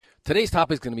Today's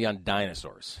topic is going to be on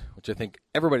dinosaurs, which I think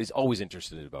everybody's always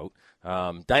interested about.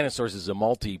 Dinosaurs is a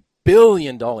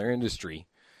multi-billion-dollar industry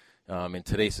in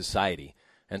today's society.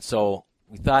 And so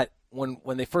we thought when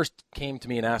they first came to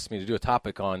me and asked me to do a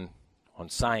topic on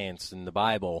science and the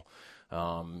Bible,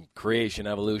 creation,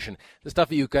 evolution, the stuff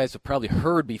that you guys have probably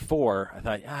heard before, I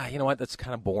thought, you know what, that's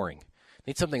kind of boring. I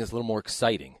need something that's a little more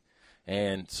exciting.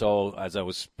 And so as I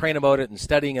was praying about it and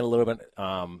studying it a little bit,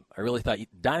 I really thought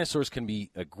dinosaurs can be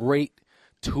a great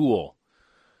tool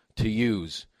to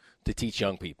use to teach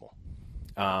young people.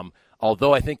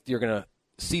 Although I think you're going to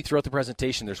see throughout the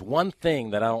presentation, there's one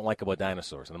thing that I don't like about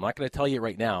dinosaurs. And I'm not going to tell you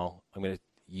right now.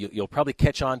 You'll probably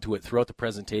catch on to it throughout the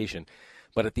presentation.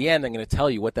 But at the end, I'm going to tell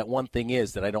you what that one thing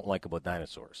is that I don't like about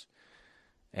dinosaurs.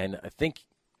 And I think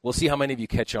we'll see how many of you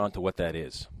catch on to what that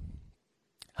is.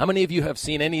 How many of you have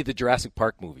seen any of the Jurassic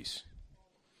Park movies?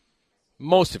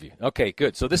 Most of you. Okay,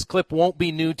 good. So this clip won't be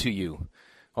new to you,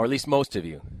 or at least most of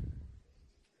you.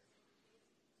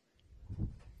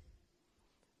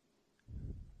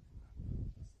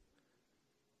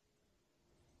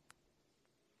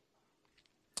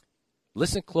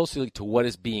 Listen closely to what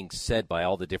is being said by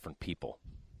all the different people.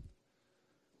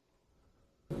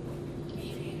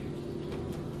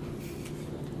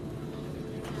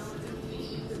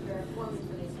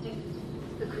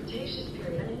 The Cretaceous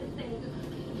period. I mean, this thing is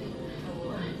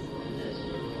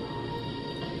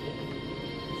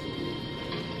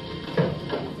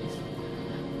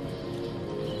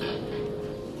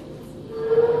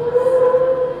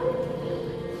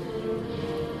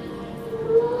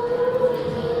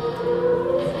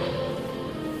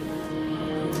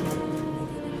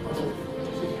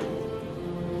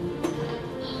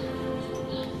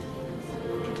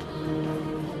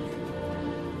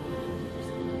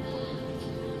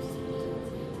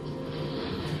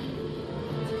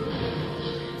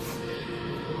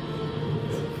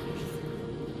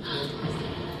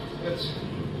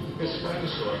It's a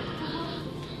dinosaur.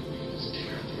 Let's take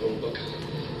out the little book.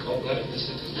 Cold-blooded, this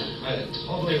is a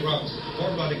totally rough,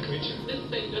 warm-blooded creature. this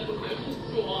thing doesn't have a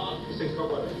swamp. This thing's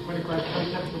got what, 25,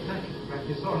 27%? Like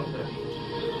his own 30.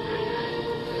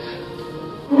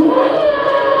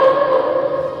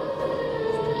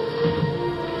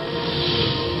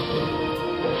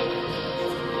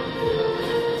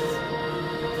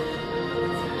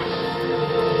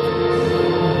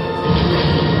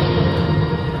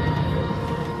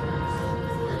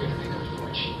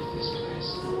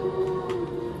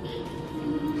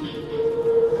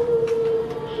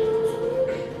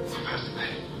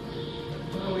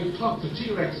 The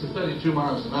T-Rex is 32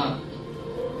 miles an hour.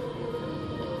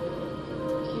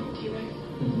 T-Rex?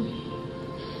 Mm-hmm.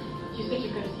 You think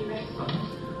you've got a T-Rex?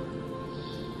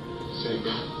 Say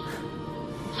again.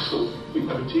 You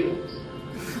have a T-Rex.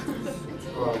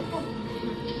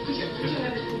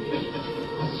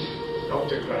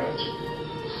 Dr. Grant.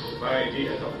 My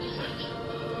dear Dr. Grant.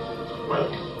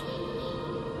 Welcome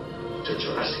to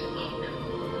Jurassic Park.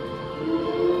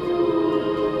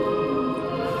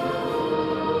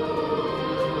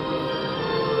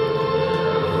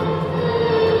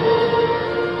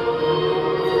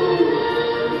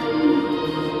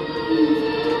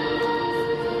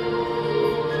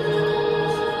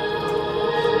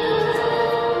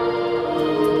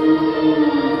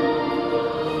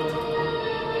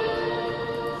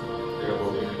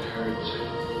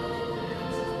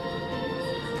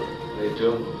 They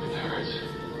don't move in herds.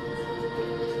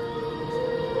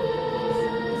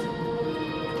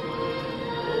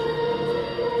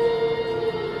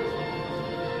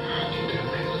 How do you do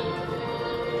this?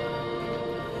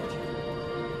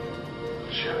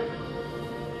 Show you.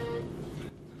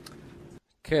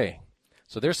 Okay,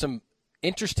 so there's some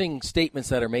interesting statements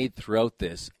that are made throughout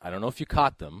this. I don't know if you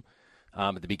caught them.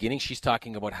 At the beginning, she's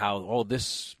talking about how,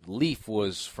 this leaf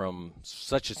was from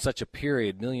such and such a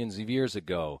period, millions of years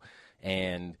ago.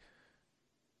 And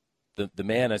the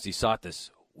man, as he sought this,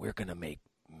 we're going to make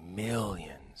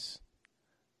millions.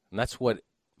 And that's what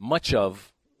much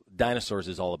of dinosaurs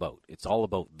is all about. It's all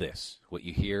about this, what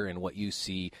you hear and what you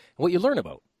see and what you learn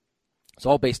about. It's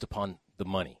all based upon the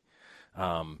money.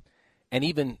 And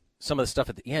even some of the stuff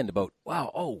at the end about,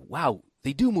 wow,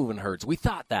 they do move in herds. We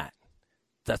thought that.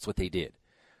 That's what they did.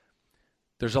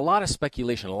 There's a lot of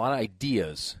speculation, a lot of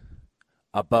ideas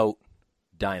about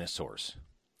dinosaurs.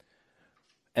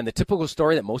 And the typical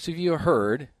story that most of you have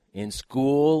heard in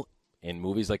school, in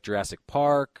movies like Jurassic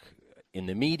Park, in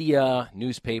the media,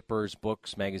 newspapers,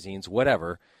 books, magazines,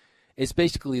 whatever, is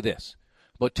basically this.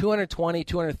 About 220,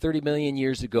 230 million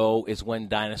years ago is when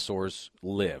dinosaurs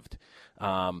lived.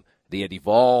 They had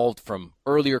evolved from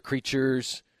earlier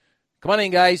creatures. Come on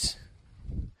in, guys.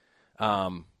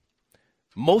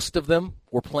 Most of them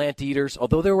were plant eaters,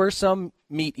 although there were some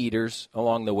meat eaters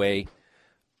along the way.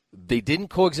 They didn't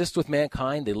coexist with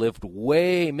mankind. They lived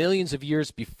way millions of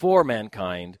years before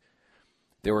mankind.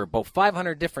 There were about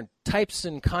 500 different types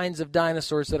and kinds of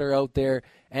dinosaurs that are out there,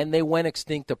 and they went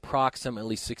extinct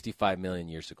approximately 65 million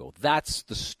years ago. That's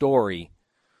the story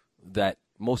that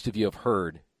most of you have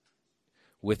heard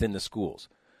within the schools.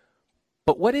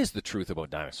 But what is the truth about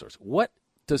dinosaurs? What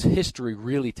does history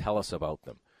really tell us about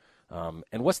them?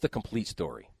 And what's the complete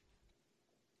story?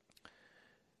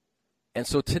 And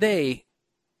so today,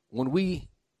 when we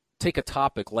take a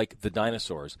topic like the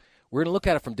dinosaurs, we're going to look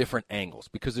at it from different angles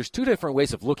because there's two different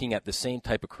ways of looking at the same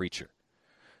type of creature.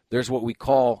 There's what we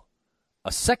call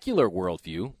a secular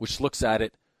worldview, which looks at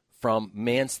it from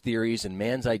man's theories and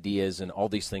man's ideas and all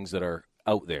these things that are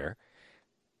out there.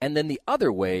 And then the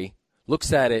other way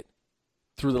looks at it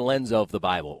through the lens of the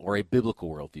Bible or a biblical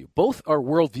worldview. Both are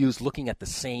worldviews looking at the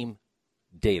same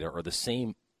data or the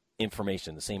same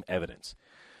information, the same evidence.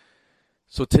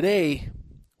 So today,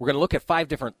 we're going to look at 5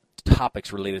 different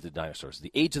topics related to dinosaurs.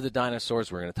 The age of the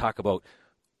dinosaurs. We're going to talk about,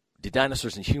 did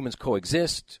dinosaurs and humans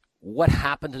coexist? What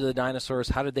happened to the dinosaurs?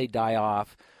 How did they die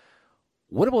off?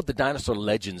 What about the dinosaur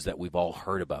legends that we've all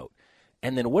heard about?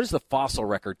 And then what does the fossil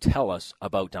record tell us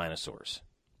about dinosaurs?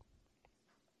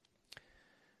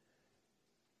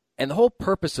 And the whole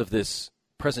purpose of this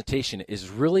presentation is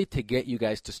really to get you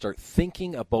guys to start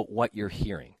thinking about what you're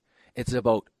hearing. It's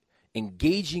about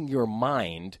engaging your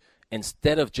mind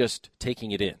instead of just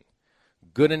taking it in.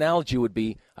 Good analogy would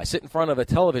be, I sit in front of a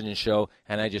television show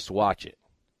and I just watch it.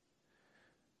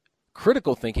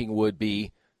 Critical thinking would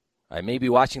be, I may be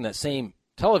watching that same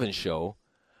television show,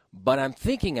 but I'm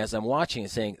thinking as I'm watching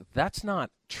and saying, that's not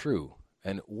true.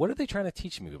 And what are they trying to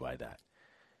teach me by that?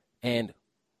 And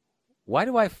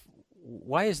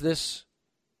why is this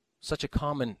such a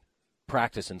common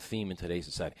practice and theme in today's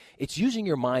society? It's using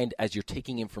your mind as you're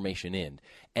taking information in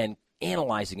and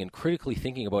analyzing and critically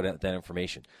thinking about that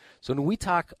information. So when we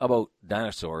talk about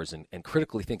dinosaurs and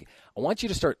critically thinking, I want you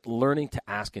to start learning to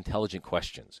ask intelligent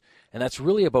questions. And that's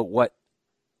really about what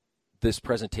this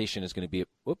presentation is going to be.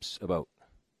 Well,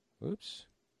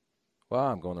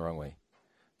 I'm going the wrong way.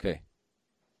 Okay.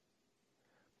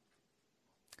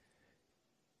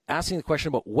 Asking the question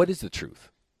about what is the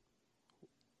truth?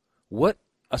 What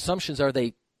assumptions are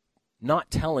they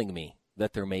not telling me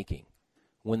that they're making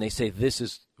when they say this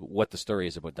is what the story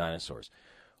is about dinosaurs?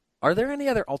 Are there any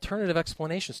other alternative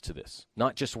explanations to this,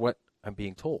 not just what I'm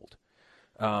being told?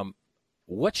 When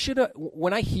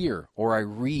I hear or I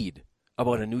read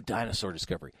about a new dinosaur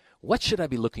discovery, what should I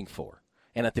be looking for?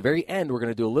 And at the very end, we're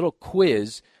going to do a little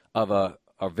quiz of a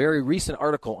very recent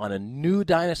article on a new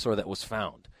dinosaur that was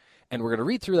found. And we're going to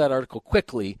read through that article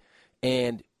quickly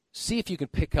and see if you can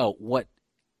pick out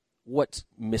what's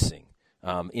missing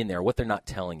in there, what they're not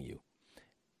telling you.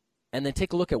 And then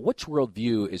take a look at which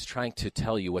worldview is trying to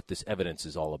tell you what this evidence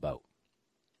is all about.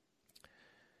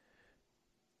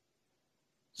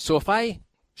 So if I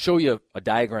show you a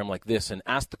diagram like this and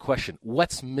ask the question,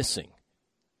 what's missing?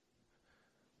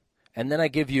 And then I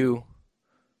give you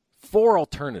 4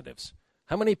 alternatives.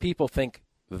 How many people think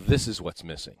this is what's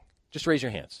missing? Just raise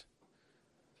your hands.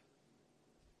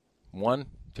 1,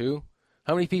 2.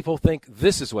 How many people think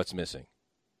this is what's missing?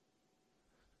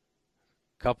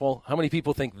 Couple. How many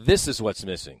people think this is what's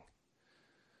missing?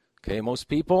 Okay, most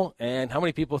people. And how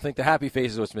many people think the happy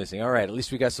face is what's missing? All right, at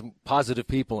least we got some positive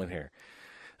people in here.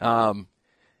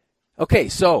 Okay,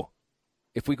 so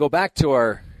if we go back to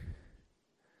our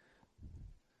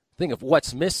thing of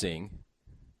what's missing,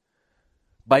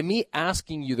 by me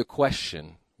asking you the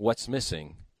question, what's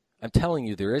missing, I'm telling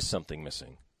you there is something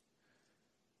missing.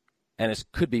 And it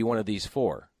could be one of these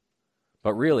 4.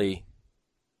 But really,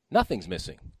 nothing's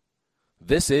missing.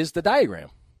 This is the diagram.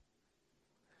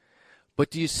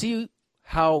 But do you see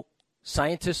how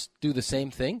scientists do the same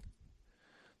thing?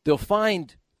 They'll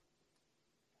find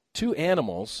 2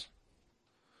 animals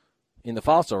in the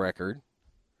fossil record,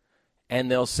 and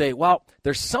they'll say, well,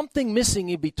 there's something missing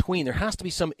in between. There has to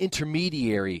be some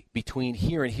intermediary between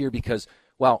here and here because,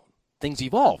 well, things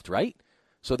evolved, right?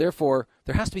 So therefore,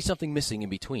 there has to be something missing in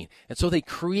between. And so they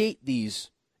create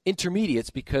these intermediates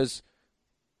because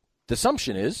the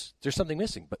assumption is there's something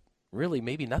missing, but really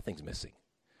maybe nothing's missing.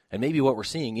 And maybe what we're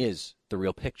seeing is the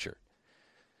real picture.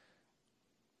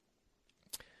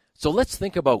 So let's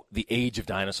think about the age of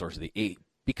dinosaurs,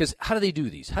 because how do they do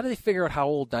these? How do they figure out how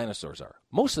old dinosaurs are?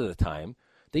 Most of the time,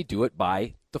 they do it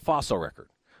by the fossil record,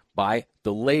 by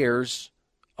the layers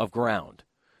of ground.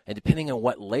 And depending on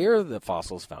what layer the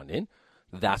fossil is found in,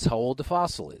 that's how old the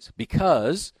fossil is.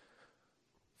 Because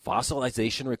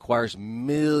fossilization requires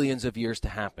millions of years to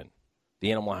happen.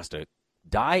 The animal has to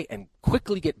die and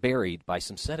quickly get buried by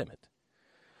some sediment.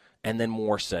 And then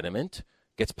more sediment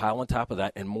gets piled on top of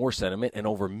that and more sediment. And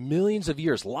over millions of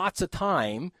years, lots of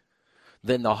time,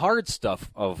 then the hard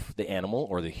stuff of the animal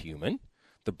or the human,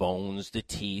 the bones, the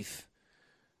teeth,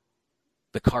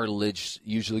 the cartilage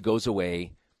usually goes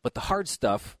away, but the hard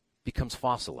stuff becomes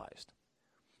fossilized.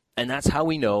 And that's how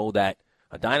we know that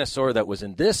a dinosaur that was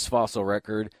in this fossil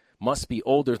record must be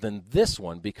older than this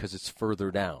one because it's further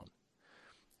down.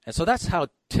 And so that's how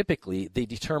typically they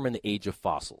determine the age of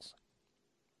fossils.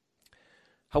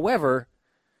 However,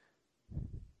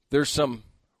 there's some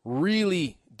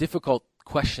really difficult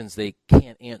questions they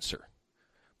can't answer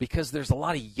because there's a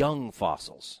lot of young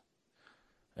fossils.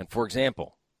 And for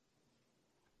example,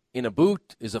 in a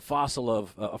boot is a fossil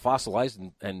of a fossilized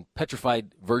and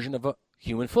petrified version of a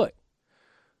human foot.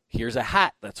 Here's a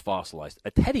hat that's fossilized,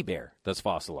 a teddy bear that's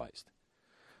fossilized.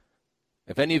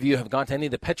 If any of you have gone to any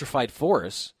of the petrified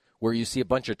forests where you see a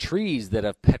bunch of trees that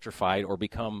have petrified or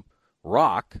become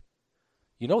rock,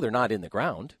 you know they're not in the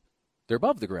ground. They're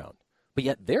above the ground. But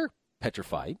yet they're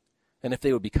petrified. And if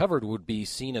they would be covered, would be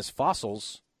seen as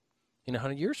fossils in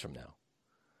 100 years from now.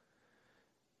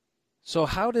 So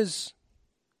how is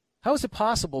it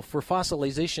possible for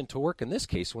fossilization to work in this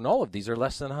case when all of these are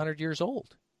less than 100 years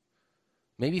old?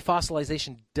 Maybe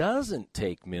fossilization doesn't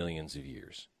take millions of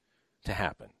years to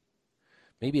happen.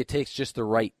 Maybe it takes just the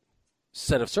right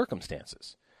set of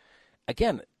circumstances.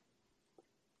 Again,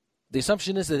 the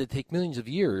assumption is that it takes millions of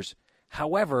years.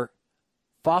 However,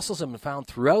 fossils have been found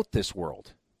throughout this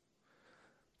world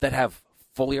that have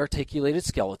fully articulated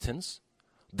skeletons.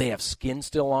 They have skin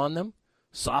still on them,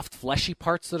 soft, fleshy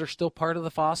parts that are still part of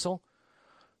the fossil.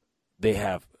 They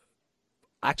have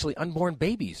actually unborn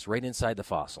babies right inside the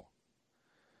fossil.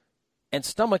 And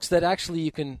stomachs that actually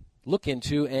you can look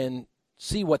into and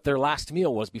see what their last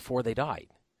meal was before they died.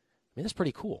 I mean, that's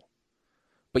pretty cool.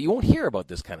 But you won't hear about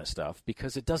this kind of stuff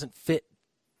because it doesn't fit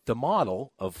the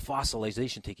model of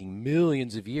fossilization taking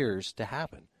millions of years to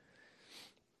happen.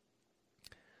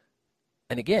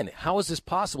 And again, how is this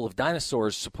possible if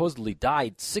dinosaurs supposedly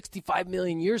died 65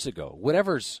 million years ago?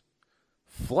 Whatever's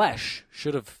flesh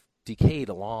should have decayed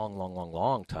a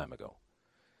long time ago.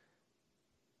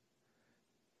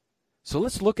 So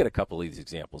let's look at a couple of these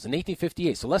examples. In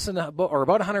 1858, so about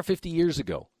 150 years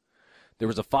ago, there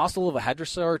was a fossil of a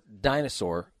hadrosaur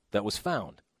dinosaur that was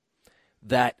found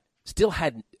that still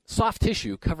had soft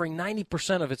tissue covering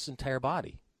 90% of its entire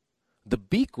body. The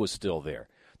beak was still there.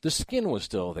 The skin was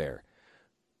still there.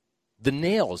 The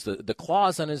nails, the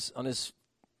claws on his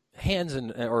hands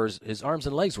or his arms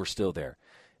and legs were still there.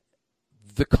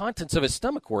 The contents of his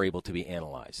stomach were able to be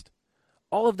analyzed.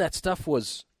 All of that stuff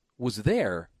was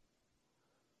there.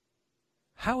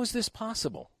 How is this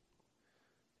possible?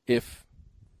 If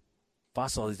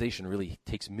fossilization really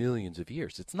takes millions of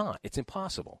years, it's not. It's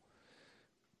impossible.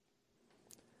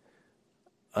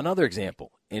 Another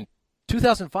example, in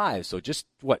 2005, so just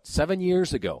 7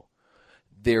 years ago,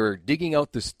 they were digging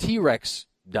out this T-Rex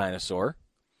dinosaur,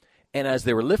 and as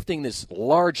they were lifting this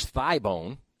large thigh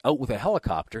bone out with a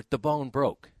helicopter, the bone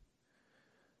broke,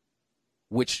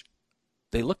 which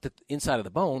they looked at the inside of the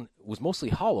bone, was mostly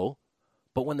hollow,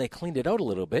 but when they cleaned it out a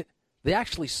little bit, they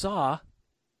actually saw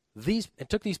these and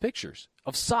took these pictures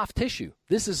of soft tissue.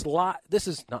 This is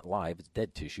not live, it's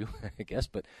dead tissue, I guess,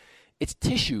 but it's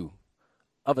tissue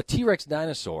of a T-Rex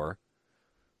dinosaur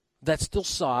that's still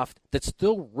soft, that's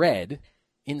still red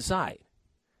inside.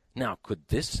 Now, could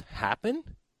this happen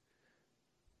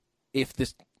if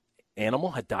this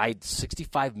animal had died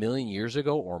 65 million years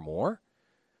ago or more?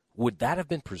 Would that have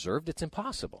been preserved? It's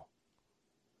impossible.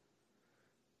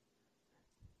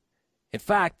 In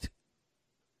fact,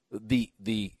 the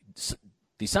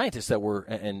scientists that were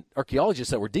and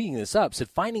archaeologists that were digging this up said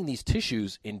finding these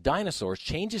tissues in dinosaurs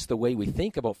changes the way we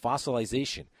think about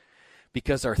fossilization,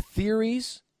 because our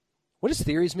theories. What does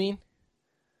theories mean?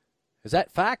 Is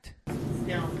that fact?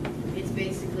 No, it's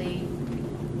basically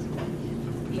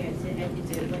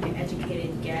it's like an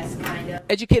educated guess, kind of.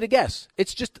 Educated guess.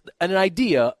 It's just an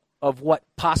idea of what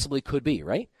possibly could be,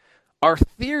 right? Our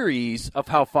theories of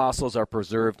how fossils are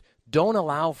preserved don't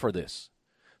allow for this.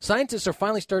 Scientists are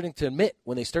finally starting to admit,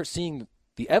 when they start seeing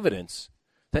the evidence,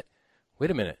 that,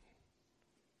 wait a minute,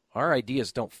 our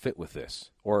ideas don't fit with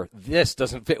this, or this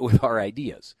doesn't fit with our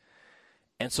ideas.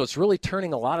 And so it's really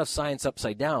turning a lot of science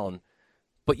upside down,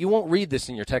 but you won't read this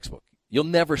in your textbook. You'll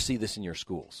never see this in your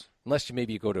schools, unless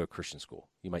maybe you go to a Christian school.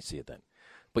 You might see it then.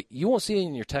 But you won't see it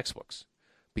in your textbooks,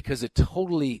 because it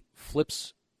totally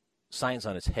flips science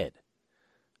on its head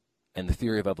and the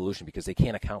theory of evolution, because they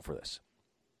can't account for this.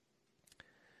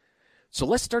 So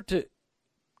let's start to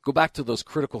go back to those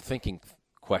critical thinking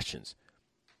questions.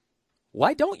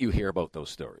 Why don't you hear about those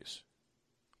stories?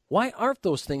 Why aren't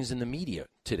those things in the media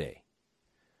today?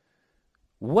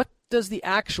 What does the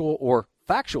actual or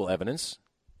factual evidence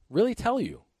really tell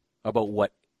you about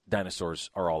what dinosaurs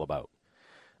are all about?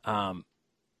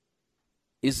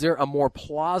 Is there a more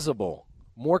plausible,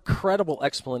 more credible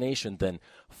explanation than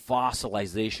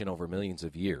fossilization over millions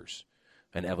of years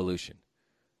and evolution?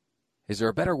 Is there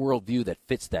a better worldview that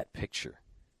fits that picture?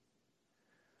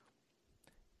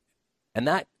 And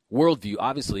that worldview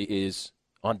obviously is,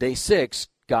 on day 6,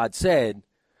 God said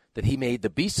that he made the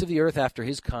beasts of the earth after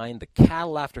his kind, the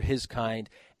cattle after his kind,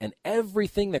 and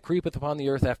everything that creepeth upon the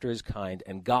earth after his kind,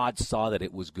 and God saw that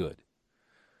it was good.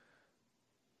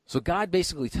 So God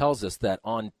basically tells us that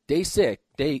on day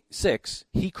six,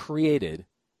 he created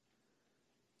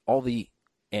all the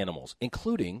animals,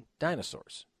 including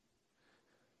dinosaurs.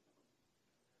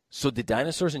 So did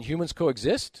dinosaurs and humans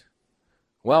coexist?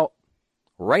 Well,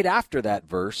 right after that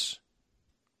verse,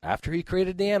 after he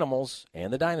created the animals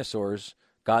and the dinosaurs,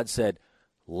 God said,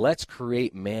 let's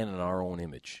create man in our own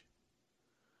image,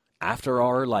 after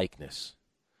our likeness,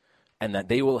 and that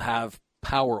they will have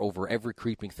power over every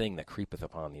creeping thing that creepeth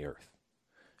upon the earth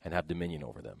and have dominion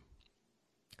over them.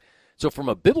 So from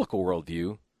a biblical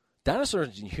worldview,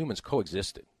 dinosaurs and humans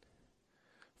coexisted.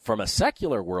 From a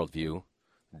secular worldview,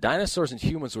 dinosaurs and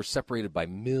humans were separated by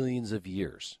millions of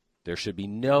years. There should be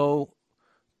no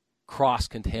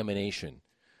cross-contamination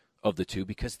of the two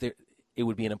because it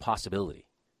would be an impossibility.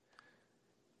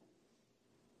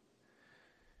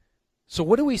 So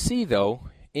what do we see,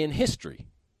 though, in history?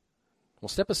 We'll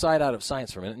step aside out of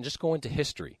science for a minute and just go into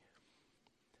history.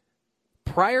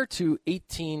 Prior to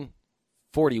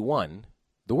 1841,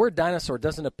 the word dinosaur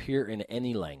doesn't appear in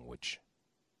any language.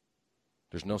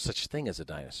 There's no such thing as a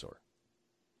dinosaur.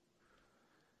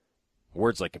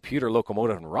 Words like computer,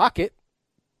 locomotive, and rocket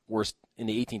were in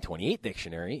the 1828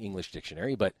 dictionary, English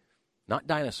dictionary, but not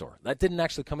dinosaur. That didn't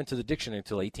actually come into the dictionary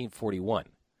until 1841.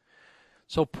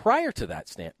 So prior to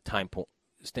that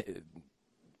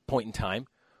point in time,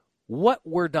 what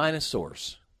were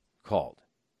dinosaurs called?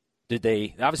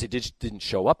 They obviously didn't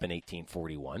show up in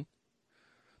 1841.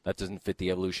 That doesn't fit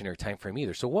the evolutionary time frame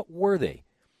either. So what were they?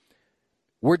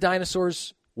 Were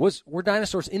dinosaurs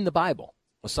in the Bible,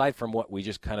 aside from what we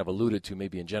just kind of alluded to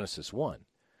maybe in Genesis 1?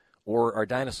 Or are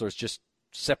dinosaurs just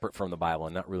separate from the Bible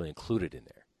and not really included in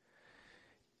there?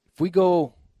 If we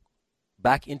go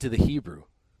back into the Hebrew,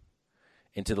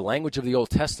 into the language of the Old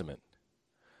Testament,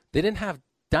 they didn't have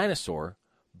dinosaur,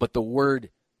 but the word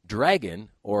dragon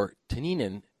or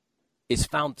taninin is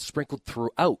found sprinkled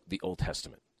throughout the Old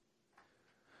Testament.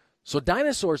 So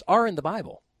dinosaurs are in the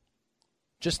Bible,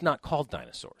 just not called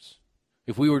dinosaurs.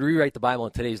 If we were to rewrite the Bible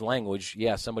in today's language,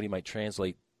 yeah, somebody might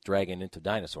translate dragon into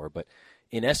dinosaur, but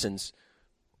in essence,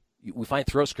 we find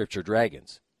throughout Scripture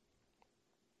dragons.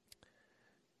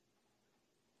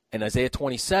 In Isaiah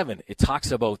 27, it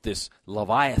talks about this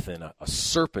Leviathan, a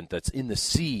serpent that's in the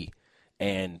sea,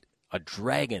 and a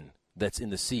dragon that's in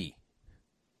the sea.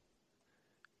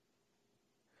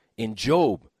 In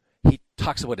Job, he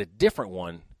talks about a different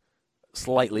one,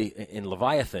 slightly in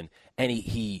Leviathan, and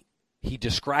he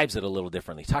describes it a little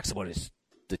differently. He talks about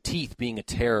the teeth being a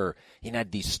terror. He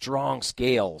had these strong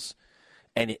scales,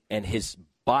 and his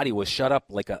body was shut up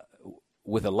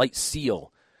with a light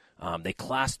seal. They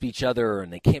clasp each other,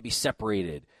 and they can't be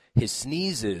separated. His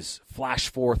sneezes flash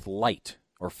forth light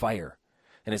or fire,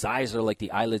 and his eyes are like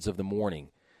the eyelids of the morning.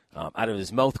 Out of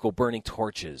his mouth go burning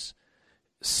torches.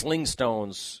 Sling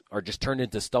stones are just turned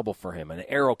into stubble for him. An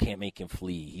arrow can't make him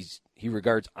flee. He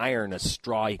regards iron as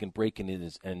straw he can break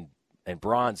into and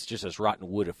bronze just as rotten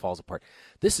wood it falls apart.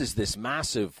 This is this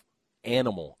massive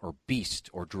animal or beast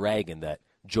or dragon that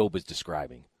Job is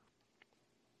describing,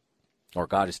 or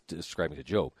God is describing to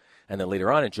Job. And then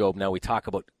later on in Job, now we talk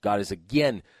about God is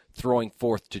again throwing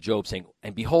forth to Job saying,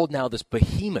 and behold now this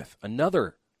behemoth,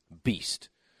 another beast,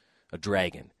 a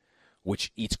dragon,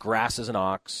 which eats grass as an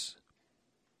ox.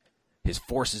 His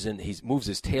forces he moves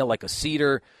his tail like a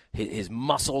cedar. His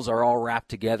muscles are all wrapped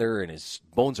together, and his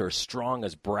bones are as strong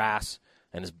as brass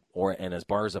and as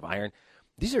bars of iron.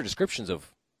 These are descriptions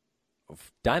of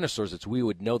dinosaurs as we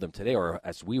would know them today, or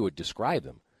as we would describe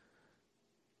them.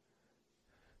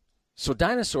 So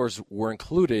dinosaurs were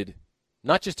included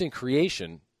not just in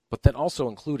creation, but then also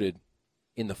included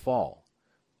in the fall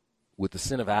with the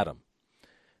sin of Adam.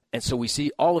 And so we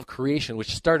see all of creation,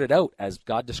 which started out, as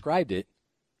God described it,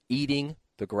 eating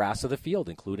the grass of the field,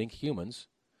 including humans,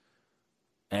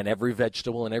 and every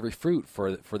vegetable and every fruit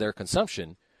for their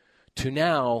consumption, to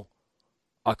now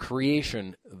a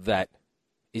creation that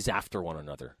is after one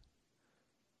another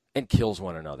and kills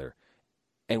one another.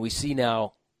 And we see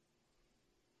now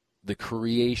the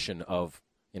creation of,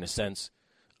 in a sense,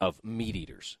 of meat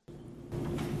eaters.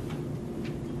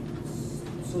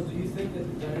 So do you think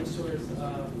that the dinosaurs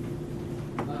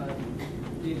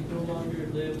they no longer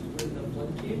lived when the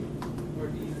flood came? Or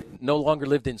do you think... No longer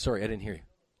lived in, sorry, I didn't hear you.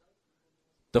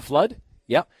 The flood?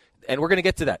 Yeah. And we're going to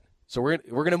get to that. So we're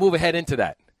going to move ahead into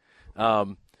that.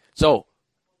 So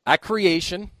at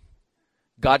creation,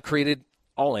 God created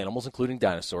all animals, including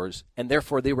dinosaurs, and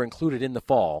therefore they were included in the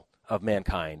fall of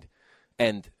mankind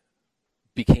and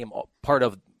became part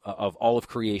of all of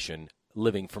creation,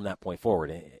 living from that point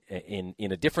forward in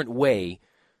a different way,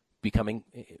 becoming,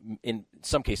 in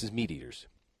some cases, meat eaters.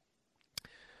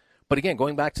 But again,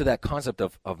 going back to that concept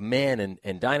of man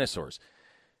and dinosaurs,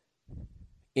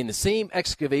 in the same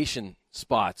excavation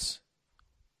spots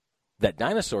that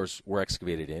dinosaurs were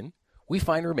excavated in, we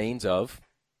find remains of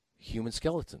human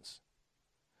skeletons.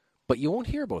 But you won't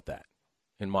hear about that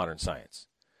in modern science.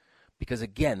 Because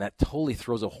again, that totally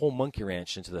throws a whole monkey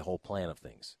wrench into the whole plan of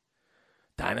things.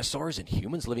 Dinosaurs and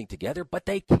humans living together, but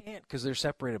they can't because they're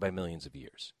separated by millions of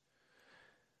years.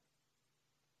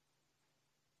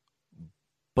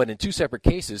 But in two separate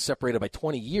cases, separated by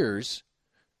 20 years,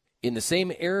 in the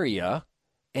same area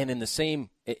and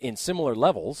in similar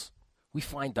levels, we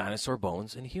find dinosaur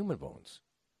bones and human bones.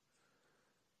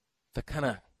 That kind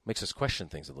of makes us question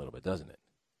things a little bit, doesn't it?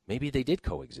 Maybe they did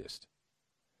coexist.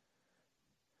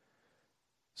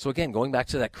 So again, going back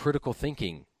to that critical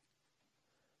thinking,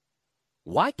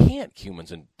 why can't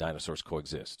humans and dinosaurs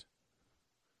coexist?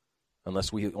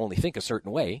 Unless we only think a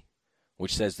certain way,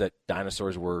 which says that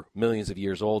dinosaurs were millions of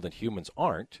years old and humans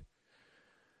aren't.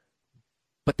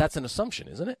 But that's an assumption,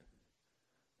 isn't it?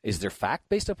 Is there fact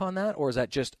based upon that, or is that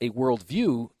just a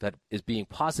worldview that is being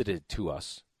posited to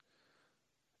us,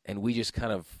 and we just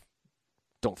kind of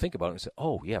don't think about it and say,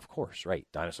 oh, yeah, of course, right,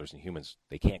 dinosaurs and humans,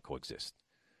 they can't coexist.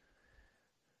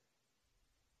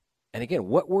 And again,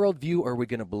 what worldview are we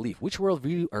going to believe? Which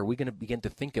worldview are we going to begin to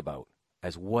think about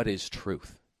as what is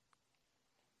truth?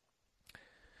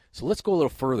 So let's go a little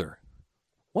further.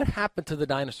 What happened to the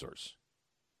dinosaurs?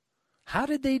 How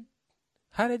did they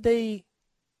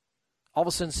all of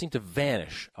a sudden seem to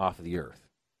vanish off of the earth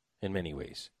in many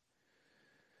ways?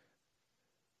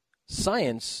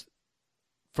 Science,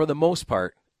 for the most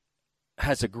part,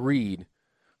 has agreed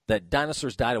that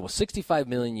dinosaurs died about 65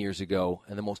 million years ago,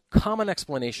 and the most common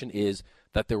explanation is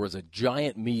that there was a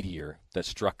giant meteor that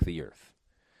struck the earth.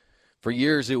 For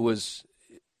years, it was,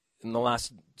 in the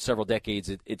last several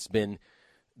decades, it's been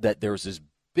that there was this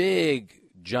big,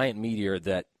 giant meteor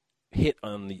that hit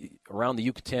around the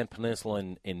Yucatan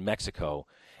Peninsula in Mexico,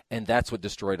 and that's what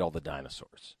destroyed all the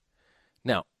dinosaurs.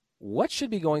 Now, what should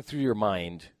be going through your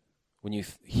mind when you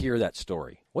hear that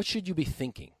story? What should you be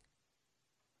thinking?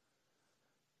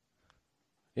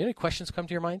 Any questions come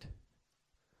to your mind?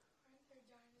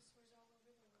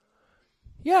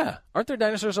 Yeah, aren't there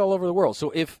dinosaurs all over the world?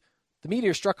 So if the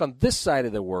meteor struck on this side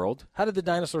of the world, how did the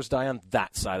dinosaurs die on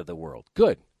that side of the world?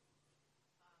 Good.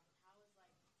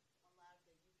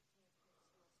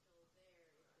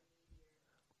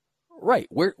 Right.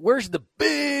 Where's the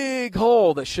big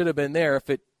hole that should have been there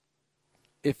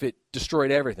if it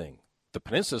destroyed everything? The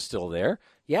peninsula's still there.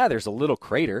 Yeah, there's a little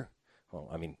crater. Well,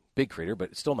 I mean, big crater,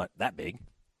 but it's still not that big.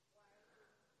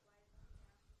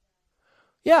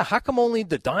 Yeah, how come only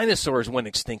the dinosaurs went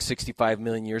extinct 65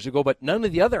 million years ago, but none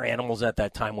of the other animals at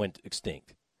that time went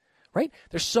extinct? Right?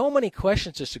 There's so many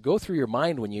questions just to go through your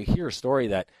mind when you hear a story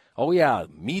that, oh yeah,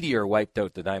 meteor wiped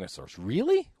out the dinosaurs.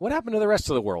 Really? What happened to the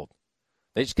rest of the world?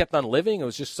 They just kept on living? It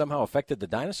was just somehow affected the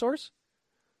dinosaurs?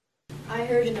 I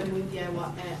heard in a movie I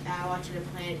watched at a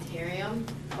planetarium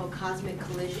called Cosmic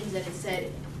Collisions, and it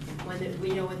said when the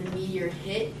meteor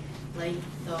hit, like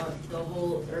the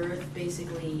whole Earth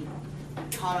basically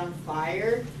caught on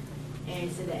fire, and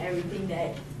it said that everything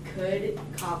that could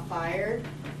caught fire,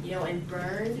 and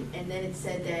burned, and then it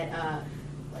said that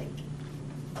I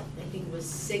think it was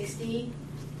 60%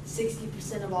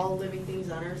 of all living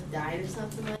things on Earth died or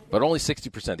something like that. But only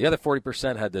 60%. The other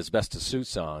 40% had asbestos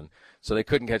suits on, so they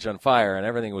couldn't catch on fire, and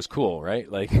everything was cool, right?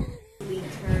 Like, we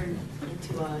turned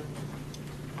into a,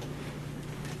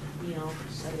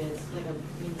 like a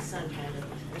mini sun kind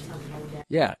of, or something like that.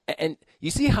 Yeah, and you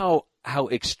see how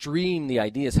extreme the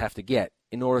ideas have to get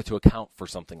in order to account for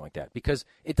something like that, because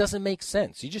it doesn't make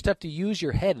sense. You just have to use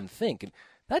your head and think, and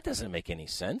that doesn't make any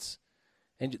sense.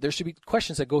 And there should be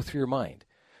questions that go through your mind.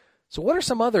 So what are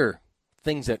some other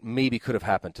things that maybe could have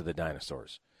happened to the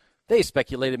dinosaurs? They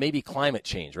speculated maybe climate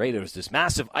change, right? It was this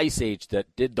massive ice age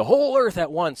that did the whole Earth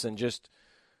at once and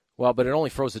but it only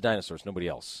froze the dinosaurs, nobody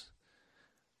else.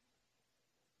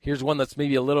 Here's one that's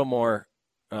maybe a little more,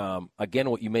 again,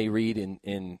 what you may read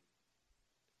in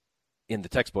the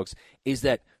textbooks, is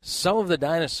that some of the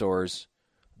dinosaurs,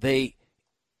 they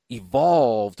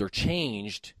evolved or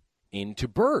changed into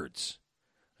birds.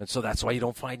 And so that's why you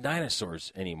don't find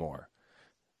dinosaurs anymore.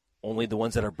 Only the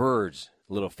ones that are birds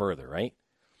a little further, right?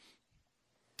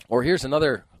 Or here's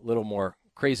another little more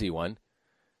crazy one.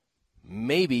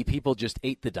 Maybe people just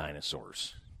ate the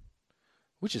dinosaurs,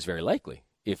 which is very likely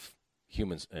if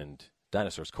humans and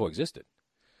dinosaurs coexisted.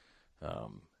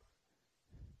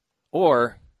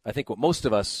 Or I think what most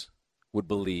of us would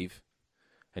believe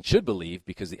and should believe,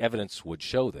 because the evidence would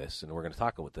show this, and we're going to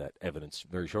talk about that evidence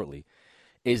very shortly,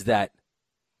 is that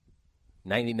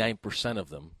 99% of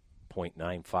them,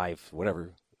 0.95,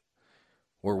 whatever,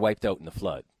 were wiped out in the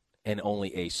flood, and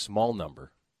only a small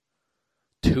number,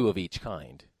 2 of each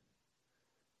kind,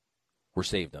 were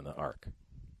saved on the ark.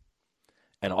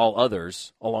 And all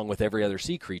others, along with every other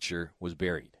sea creature, was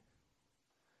buried.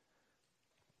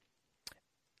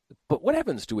 But what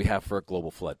evidence do we have for a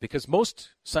global flood? Because most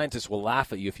scientists will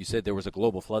laugh at you if you said there was a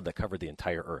global flood that covered the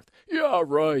entire earth. Yeah,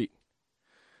 right.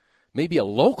 Maybe a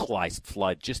localized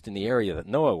flood just in the area that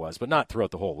Noah was, but not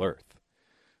throughout the whole earth.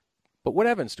 But what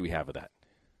evidence do we have of that?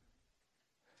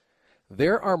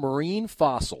 There are marine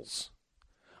fossils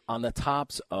on the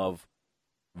tops of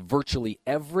virtually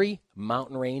every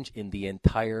mountain range in the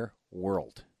entire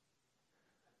world.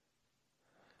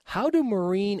 How do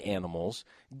marine animals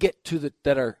get to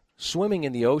that are swimming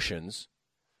in the oceans,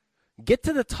 get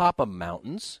to the top of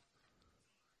mountains?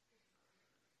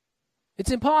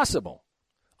 It's impossible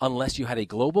unless you had a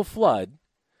global flood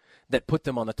that put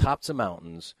them on the tops of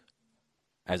mountains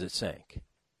as it sank.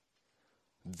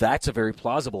 That's a very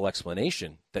plausible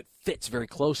explanation that fits very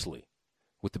closely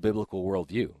with the biblical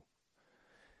worldview.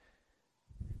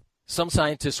 Some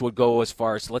scientists would go as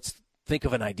far as, let's think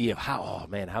of an idea of how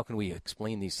can we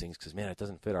explain these things? Because, it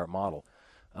doesn't fit our model.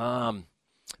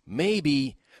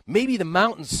 Maybe the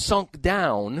mountains sunk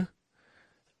down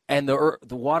and the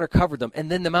water covered them, and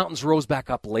then the mountains rose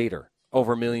back up later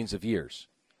over millions of years.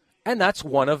 And that's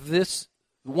one of the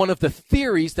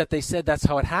theories that they said that's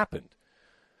how it happened.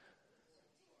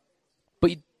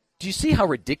 But do you see how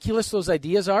ridiculous those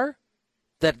ideas are?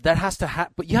 That has to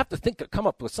happen, but you have to come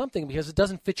up with something because it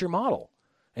doesn't fit your model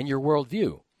and your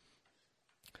worldview.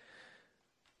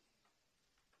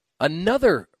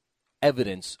 Another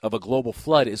evidence of a global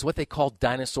flood is what they call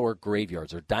dinosaur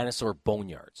graveyards or dinosaur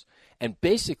boneyards. And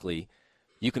basically,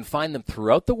 you can find them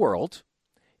throughout the world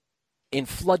in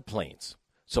floodplains.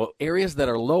 So areas that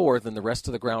are lower than the rest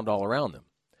of the ground all around them.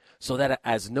 So that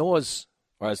as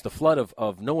the flood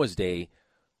of Noah's day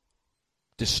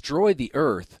destroyed the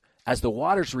earth, as the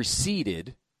waters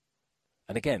receded,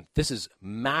 and again, this is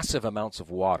massive amounts of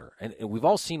water. And we've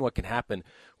all seen what can happen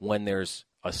when there's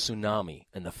a tsunami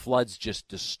and the floods just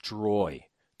destroy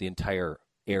the entire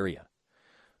area.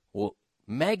 Well,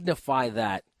 magnify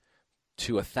that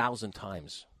to 1,000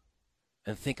 times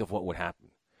and think of what would happen.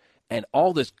 And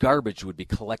all this garbage would be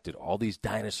collected. All these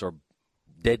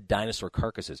dead dinosaur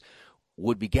carcasses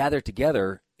would be gathered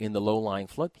together in the low-lying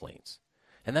floodplains.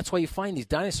 And that's why you find these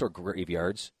dinosaur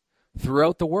graveyards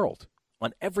throughout the world,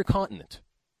 on every continent.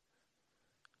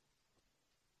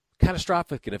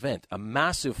 Catastrophic event. A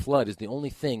massive flood is the only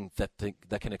thing that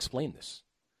can explain this.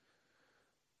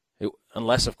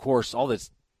 Unless, of course, all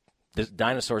this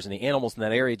dinosaurs and the animals in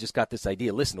that area just got this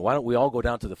idea. Listen, why don't we all go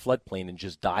down to the floodplain and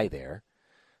just die there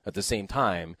at the same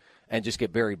time and just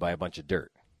get buried by a bunch of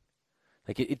dirt?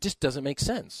 Like it just doesn't make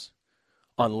sense.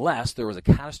 Unless there was a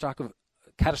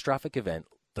catastrophic event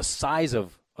the size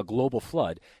of a global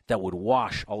flood that would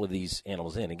wash all of these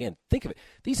animals in. Again, think of it.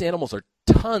 These animals are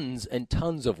tons and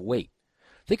tons of weight.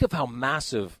 Think of how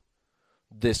massive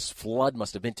this flood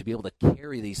must have been to be able to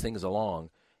carry these things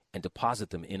along and deposit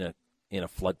them in a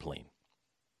floodplain.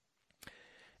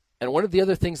 And one of the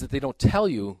other things that they don't tell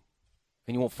you,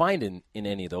 and you won't find in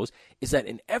any of those, is that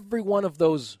in every one of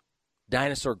those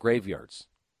dinosaur graveyards,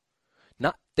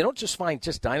 they don't just find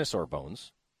just dinosaur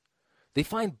bones. They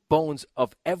find bones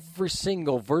of every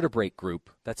single vertebrate group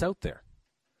that's out there.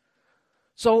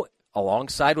 So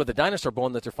alongside with the dinosaur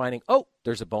bone that they're finding,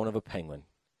 there's a bone of a penguin.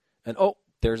 And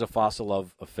there's a fossil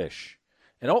of a fish.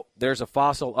 And there's a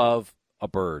fossil of a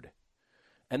bird.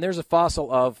 And there's a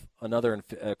fossil of another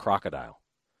crocodile.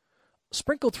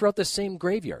 Sprinkled throughout the same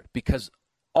graveyard because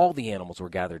all the animals were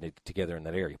gathered together in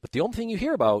that area. But the only thing you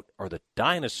hear about are the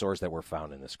dinosaurs that were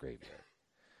found in this graveyard.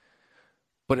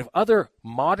 But if other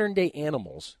modern-day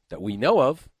animals that we know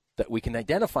of, that we can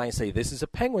identify and say this is a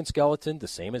penguin skeleton, the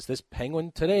same as this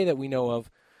penguin today that we know of,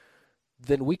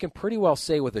 then we can pretty well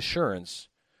say with assurance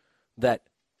that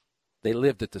they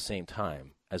lived at the same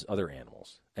time as other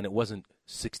animals, and it wasn't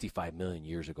 65 million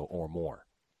years ago or more.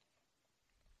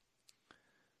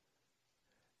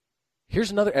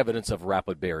 Here's another evidence of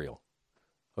rapid burial.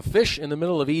 A fish in the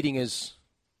middle of eating his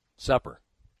supper.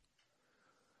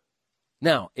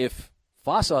 Now, if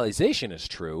fossilization is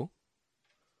true,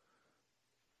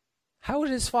 how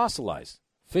it is fossilized?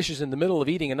 Fish is in the middle of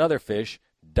eating another fish,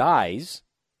 dies,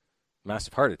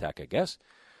 massive heart attack, I guess,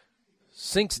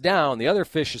 sinks down. The other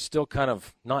fish is still kind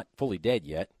of not fully dead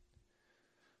yet.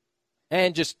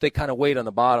 And just they kind of wait on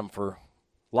the bottom for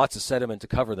lots of sediment to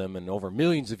cover them, and over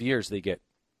millions of years they get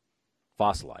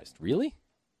fossilized. Really?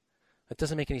 That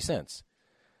doesn't make any sense.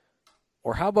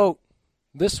 Or how about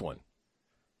this one?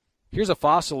 Here's a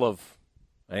fossil of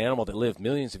an animal that lived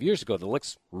millions of years ago that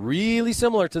looks really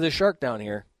similar to this shark down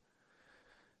here.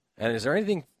 And is there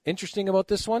anything interesting about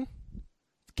this one?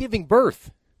 It's giving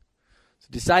birth. It's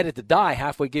decided to die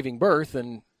halfway giving birth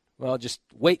and, well, just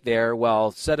wait there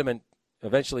while sediment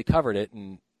eventually covered it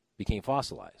and became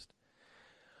fossilized.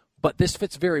 But this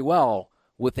fits very well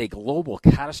with a global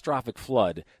catastrophic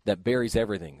flood that buries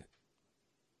everything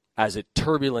as it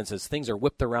turbulence, as things are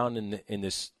whipped around in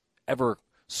this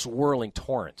ever-swirling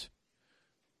torrent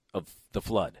of the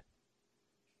flood.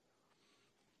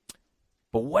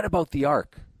 But what about the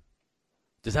ark?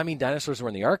 Does that mean dinosaurs were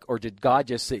in the ark, or did God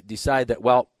just decide that,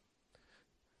 well,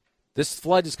 this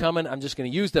flood is coming, I'm just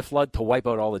going to use the flood to wipe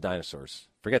out all the dinosaurs?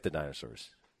 Forget the dinosaurs.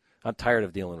 I'm tired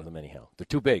of dealing with them anyhow. They're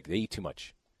too big. They eat too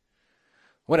much.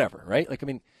 Whatever, right?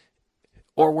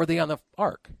 Or were they on the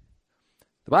ark?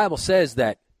 The Bible says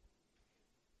that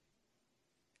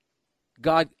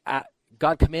God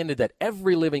commanded that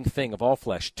every living thing of all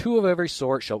flesh, 2 of every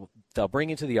sort, thou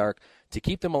bring into the ark to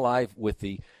keep them alive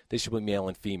they shall be male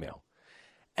and female.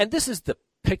 And this is the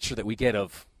picture that we get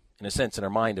of, in a sense, in our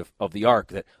mind of the ark,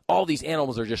 that all these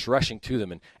animals are just rushing to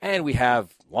them. And we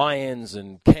have lions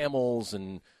and camels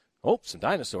and, some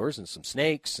dinosaurs and some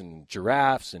snakes and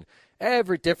giraffes and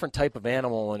every different type of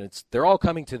animal, and they're all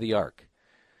coming to the ark.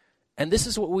 And this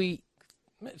is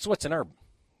it's what's in our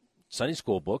Sunday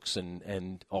school books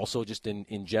and also just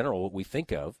in general what we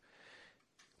think of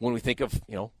when we think of,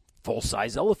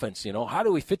 full-size elephants. How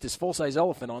do we fit this full-size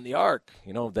elephant on the ark?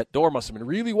 That door must have been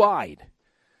really wide.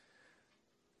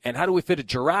 And how do we fit a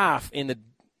giraffe in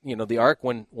the ark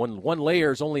when one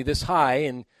layer is only this high?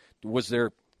 And was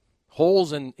there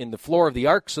holes in the floor of the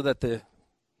ark so that the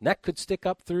neck could stick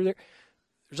up through there?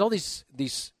 There's all these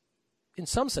in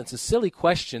some senses, silly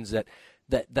questions that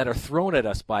are thrown at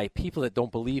us by people that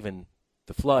don't believe in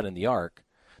the flood and the ark,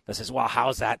 that says, well,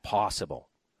 how's that possible?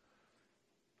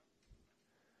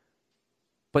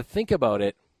 But think about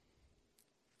it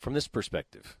from this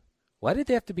perspective. Why did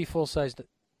they have to be full-sized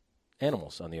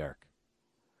animals on the ark?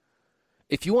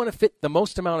 If you want to fit the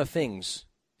most amount of things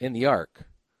in the ark,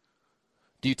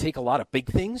 do you take a lot of big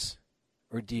things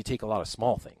or do you take a lot of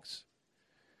small things?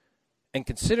 And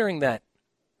considering that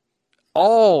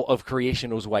all of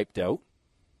creation was wiped out,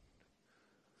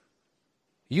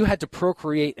 you had to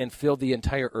procreate and fill the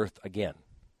entire earth again.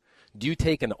 Do you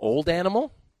take an old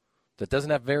animal that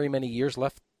doesn't have very many years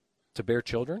left to bear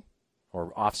children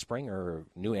or offspring or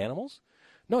new animals?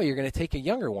 No, you're going to take a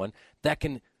younger one that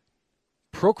can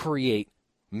procreate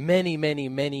many, many,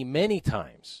 many, many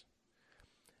times.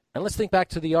 And let's think back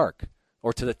to the ark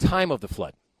or to the time of the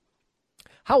flood.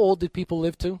 How old did people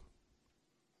live to,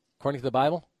 according to the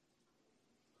Bible?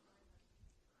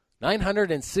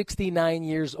 969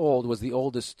 years old was the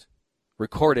oldest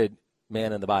recorded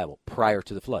man in the Bible prior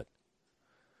to the flood.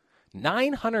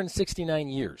 969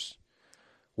 years.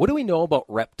 What do we know about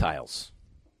reptiles?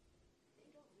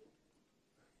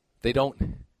 They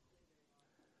don't.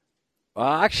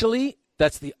 Actually,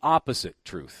 that's the opposite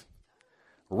truth.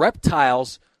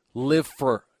 Reptiles live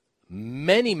for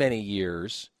many, many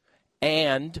years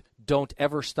and don't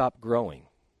ever stop growing.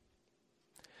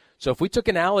 So if we took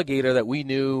an alligator that we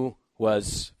knew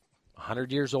was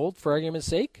 100 years old, for argument's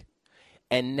sake,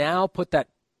 and now put that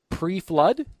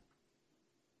pre-flood,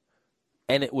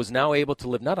 and it was now able to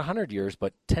live not 100 years,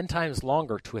 but 10 times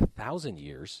longer to 1,000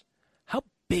 years, how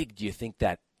big do you think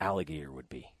that alligator would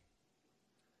be?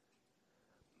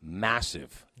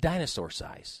 Massive. Dinosaur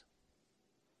size.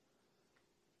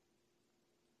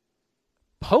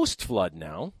 Post-flood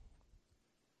now,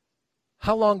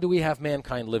 how long do we have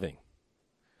mankind living?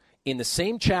 In the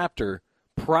same chapter,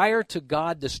 prior to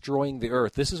God destroying the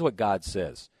earth, this is what God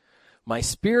says. My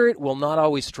spirit will not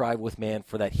always strive with man,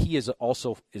 for that he is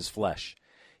also his flesh.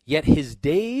 Yet his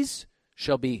days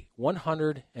shall be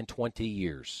 120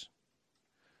 years.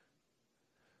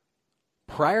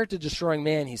 Prior to destroying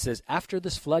man, he says, after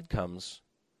this flood comes,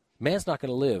 Man's not going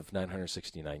to live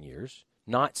 969 years,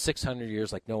 not 600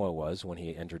 years like Noah was when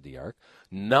he entered the ark,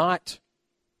 not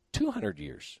 200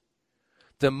 years.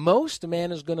 The most a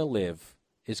man is going to live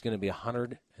is going to be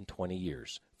 120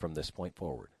 years from this point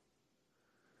forward.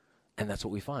 And that's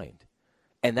what we find.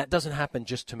 And that doesn't happen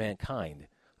just to mankind.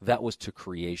 That was to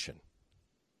creation.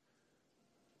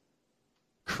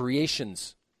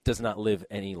 Creations does not live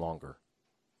any longer.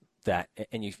 That,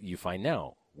 and you find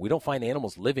now, we don't find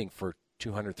animals living for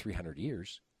 200, 300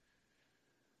 years.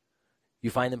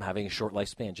 You find them having a short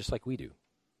lifespan just like we do.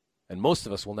 And most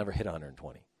of us will never hit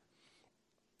 120.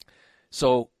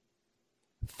 So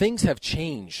things have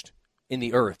changed in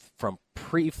the earth from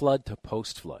pre-flood to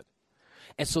post-flood.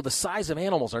 And so the size of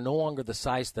animals are no longer the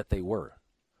size that they were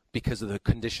because of the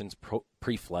conditions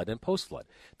pre-flood and post-flood.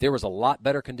 There was a lot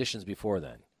better conditions before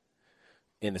then,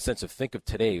 in the sense of, think of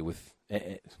today with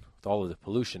all of the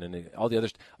pollution and all the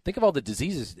others. Think of all the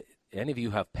diseases. Any of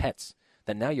you have pets,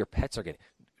 that now your pets are getting,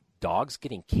 dogs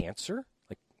getting cancer?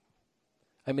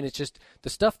 It's just the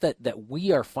stuff that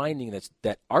we are finding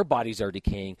that our bodies are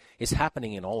decaying is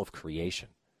happening in all of creation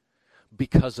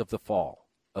because of the fall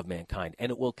of mankind.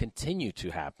 And it will continue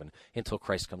to happen until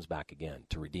Christ comes back again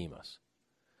to redeem us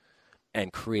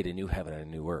and create a new heaven and a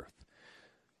new earth.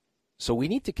 So we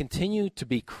need to continue to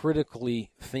be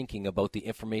critically thinking about the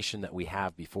information that we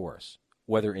have before us,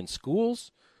 whether in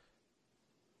schools,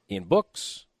 in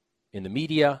books, in the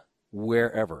media,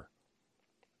 wherever.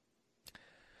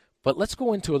 But let's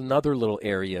go into another little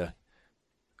area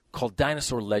called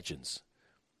dinosaur legends.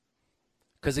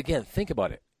 Because again, think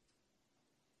about it.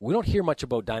 We don't hear much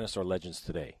about dinosaur legends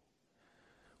today.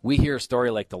 We hear a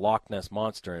story like the Loch Ness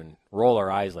Monster and roll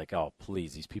our eyes like, oh,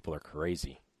 please, these people are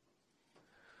crazy.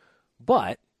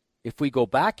 But if we go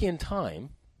back in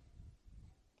time,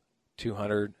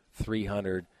 200,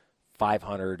 300,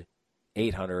 500,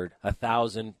 800,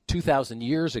 1,000, 2,000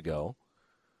 years ago,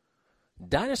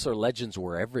 dinosaur legends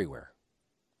were everywhere.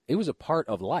 It was a part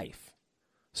of life,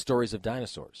 stories of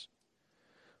dinosaurs.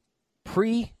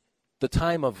 Pre the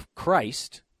time of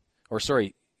Christ,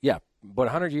 about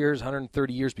 100 years,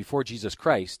 130 years before Jesus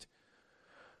Christ,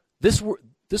 this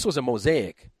was a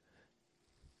mosaic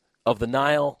of the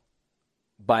Nile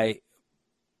by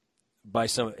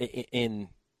some in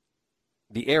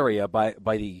the area by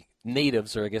the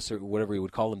natives, or I guess, or whatever you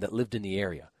would call them, that lived in the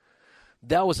area.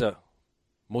 That was a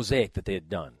mosaic that they had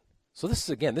done. So this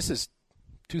is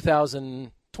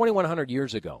 2,100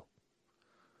 years ago.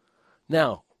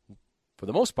 Now, for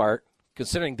the most part,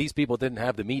 considering these people didn't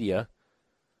have the media,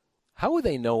 how would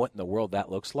they know what in the world that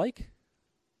looks like?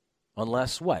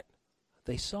 Unless what?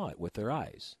 They saw it with their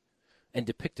eyes and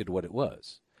depicted what it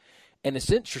was. And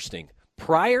it's interesting,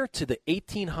 prior to the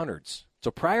 1800s, so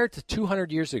prior to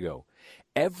 200 years ago,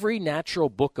 every natural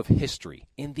book of history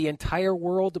in the entire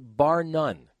world, bar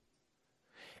none,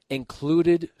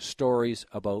 included stories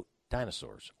about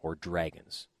dinosaurs, or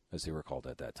dragons, as they were called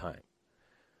at that time.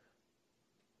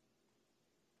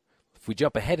 If we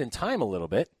jump ahead in time a little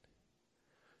bit,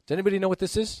 does anybody know what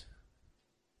this is?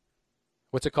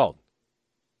 What's it called?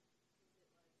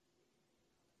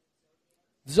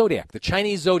 Zodiac, the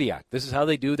Chinese zodiac. This is how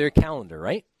they do their calendar,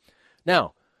 right?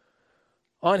 Now,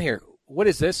 on here, what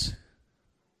is this?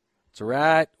 It's a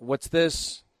rat. What's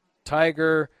this?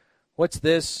 Tiger. What's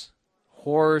this?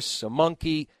 Horse, a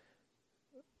monkey.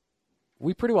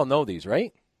 We pretty well know these,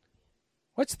 right?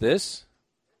 What's this?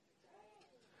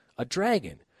 A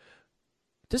dragon.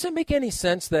 Does it make any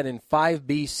sense that in 5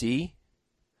 BC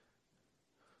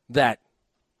that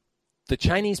the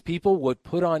Chinese people would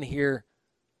put on here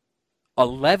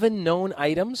 11 known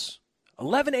items,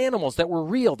 11 animals that were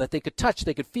real, that they could touch,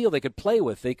 they could feel, they could play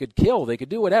with, they could kill, they could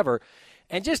do whatever,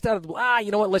 and just out of the,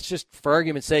 you know what, let's just, for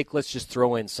argument's sake, let's just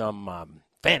throw in some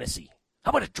fantasy. How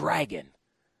about a dragon?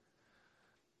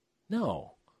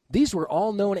 No. These were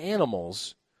all known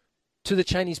animals to the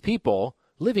Chinese people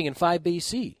living in 5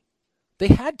 BC. They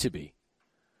had to be.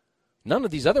 None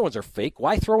of these other ones are fake.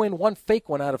 Why throw in one fake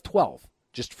one out of 12?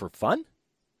 Just for fun?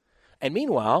 And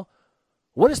meanwhile,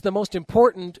 what is the most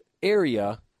important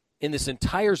area in this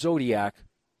entire zodiac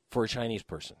for a Chinese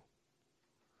person?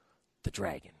 The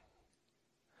dragon.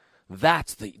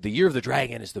 That's the year of the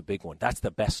dragon is the big one. That's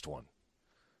the best one.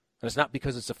 And it's not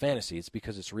because it's a fantasy. It's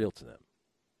because it's real to them.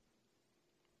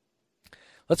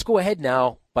 Let's go ahead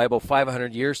now by about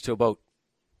 500 years to about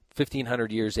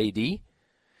 1,500 years AD.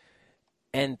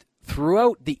 And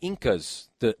throughout the Incas,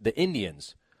 the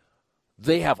Indians,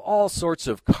 they have all sorts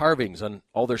of carvings on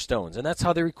all their stones. And that's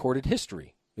how they recorded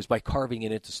history, is by carving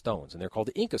it into stones. And they're called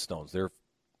the Inca stones. They're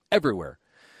everywhere.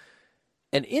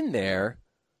 And in there,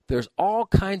 there's all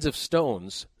kinds of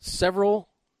stones,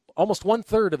 almost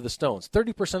 1/3 of the stones,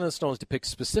 30% of the stones depict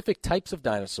specific types of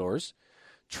dinosaurs,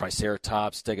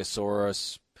 Triceratops,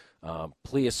 Stegosaurus,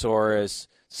 Plesiosaurus,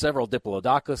 several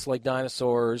Diplodocus-like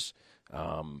dinosaurs,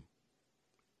 and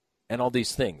all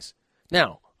these things.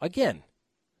 Now, again,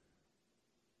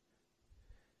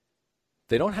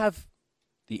 they don't have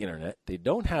the internet, they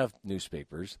don't have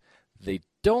newspapers, they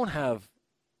don't have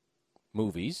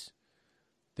movies,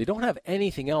 they don't have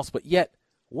anything else, but yet,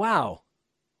 wow,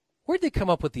 where'd they come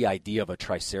up with the idea of a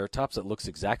Triceratops that looks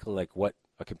exactly like what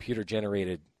a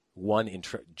computer-generated one in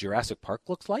Jurassic Park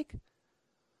looks like?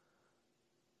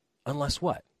 Unless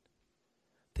what?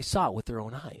 They saw it with their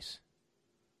own eyes.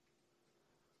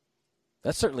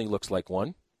 That certainly looks like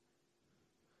one.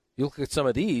 You look at some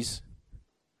of these,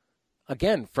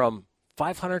 again, from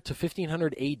 500 to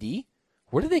 1500 AD,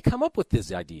 where did they come up with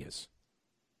these ideas?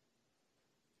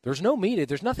 There's no media,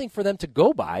 there's nothing for them to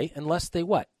go by unless they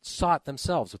what? Saw it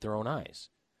themselves with their own eyes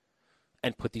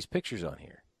and put these pictures on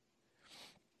here.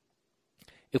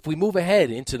 If we move ahead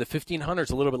into the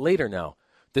 1500s a little bit later now,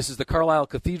 this is the Carlisle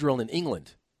Cathedral in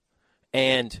England.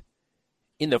 And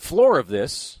in the floor of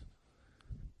this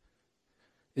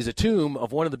is a tomb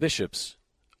of one of the bishops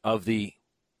of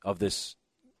this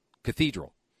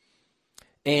cathedral.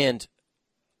 And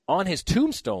on his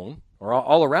tombstone, or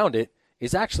all around it,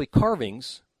 is actually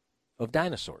carvings of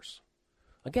dinosaurs.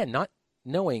 Again, not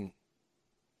knowing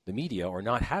the media or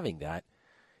not having that,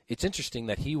 it's interesting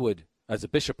that he would, as a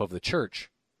bishop of the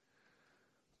church,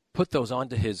 put those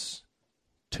onto his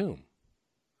tomb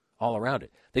all around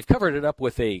it. They've covered it up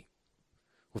with a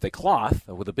cloth,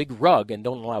 with a big rug, and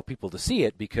don't allow people to see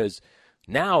it because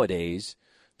nowadays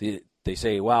they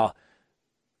say, well,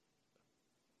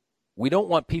 we don't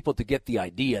want people to get the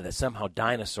idea that somehow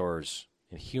dinosaurs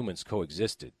and humans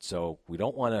coexisted, so we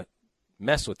don't want to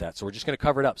mess with that. So we're just going to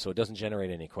cover it up so it doesn't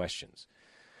generate any questions,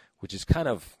 which is kind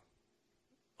of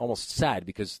almost sad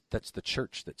because that's the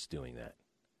church that's doing that.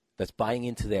 That's buying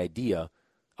into the idea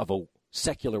of a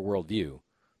secular worldview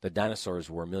that dinosaurs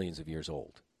were millions of years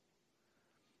old.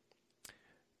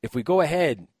 If we go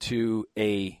ahead to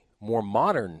a more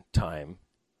modern time,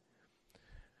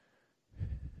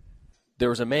 there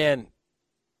was a man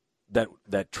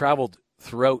that traveled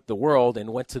throughout the world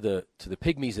and went to the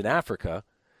pygmies in Africa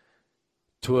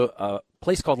to a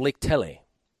place called Lake Tele.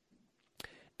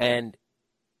 And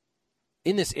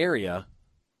in this area,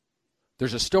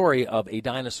 there's a story of a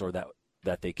dinosaur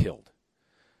that they killed.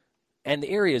 And the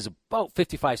area is about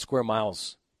 55 square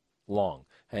miles long.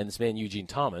 And this man, Eugene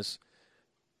Thomas,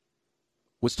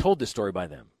 was told this story by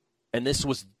them. And this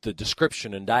was the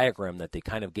description and diagram that they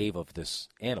kind of gave of this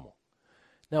animal.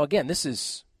 Now, again, this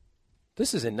is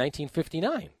in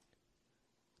 1959.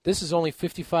 This is only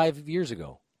 55 years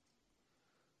ago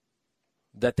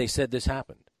that they said this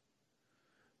happened.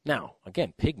 Now,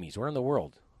 again, pygmies, where in the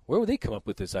world? Where would they come up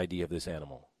with this idea of this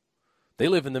animal? They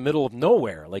live in the middle of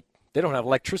nowhere. Like, they don't have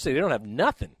electricity. They don't have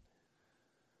nothing.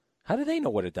 How do they know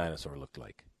what a dinosaur looked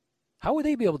like? How would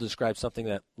they be able to describe something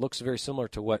that looks very similar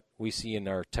to what we see in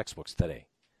our textbooks today?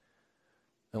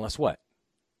 Unless what?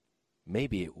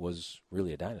 Maybe it was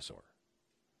really a dinosaur.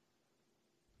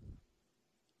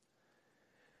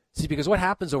 See, because what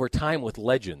happens over time with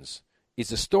legends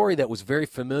is a story that was very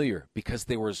familiar because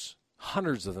there was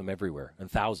hundreds of them everywhere and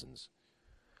thousands.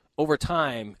 Over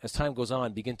time, as time goes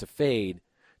on, begin to fade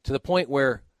to the point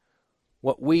where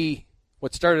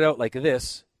what started out like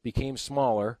this became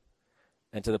smaller,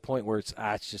 and to the point where it's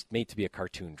just made to be a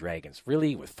cartoon dragons.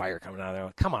 Really? With fire coming out of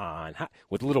there? Come on.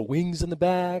 With little wings in the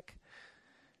back?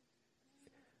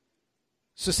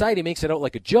 Society makes it out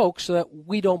like a joke so that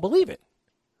we don't believe it.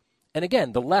 And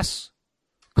again, the less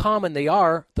common they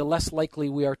are, the less likely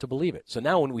we are to believe it. So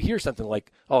now when we hear something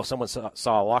like, oh, someone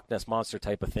saw a Loch Ness Monster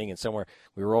type of thing and somewhere,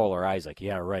 we roll our eyes like,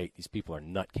 yeah, right, these people are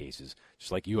nutcases,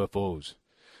 just like UFOs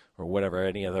or whatever,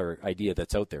 any other idea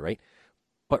that's out there, right?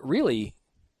 But really,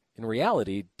 in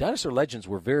reality, dinosaur legends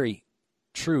were very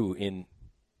true in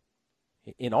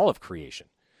all of creation,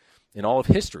 in all of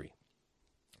history.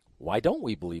 Why don't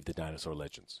we believe the dinosaur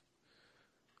legends?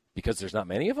 Because there's not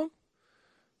many of them?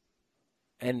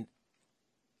 And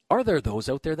are there those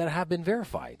out there that have been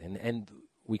verified? And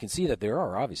we can see that there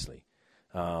are, obviously.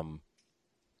 So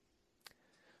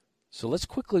let's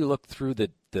quickly look through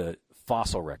the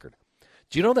fossil record.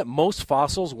 Do you know that most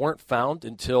fossils weren't found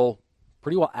until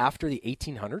pretty well after the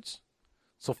 1800s?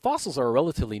 So fossils are a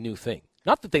relatively new thing.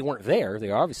 Not that they weren't there.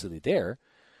 They are obviously there.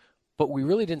 But we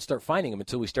really didn't start finding them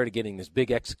until we started getting this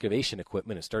big excavation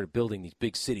equipment and started building these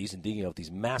big cities and digging out these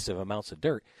massive amounts of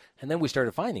dirt. And then we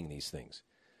started finding these things.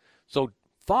 So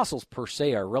fossils per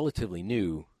se are relatively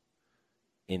new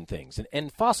in things.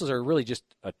 And fossils are really just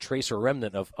a trace or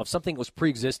remnant of something that was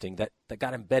pre-existing that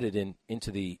got embedded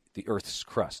into the Earth's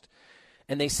crust.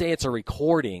 And they say it's a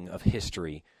recording of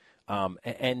history.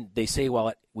 And they say,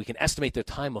 well, we can estimate the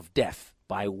time of death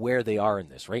by where they are in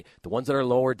this, right? The ones that are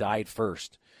lower died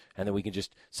first. And then we can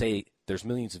just say there's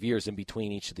millions of years in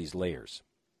between each of these layers.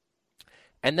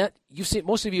 And that you've seen,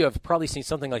 most of you have probably seen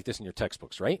something like this in your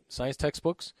textbooks, right? Science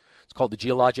textbooks. It's called the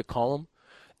geologic column.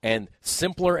 And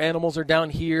simpler animals are down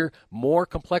here. More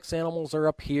complex animals are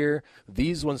up here.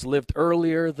 These ones lived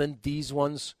earlier than these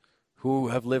ones who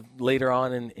have lived later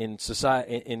on in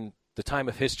society, in the time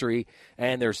of history.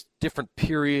 And there's different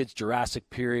periods: Jurassic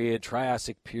period,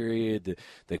 Triassic period,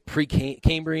 the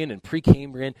Precambrian and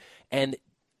Precambrian. And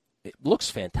it looks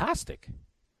fantastic.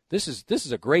 This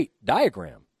is a great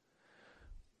diagram.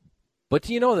 But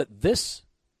do you know that this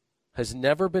has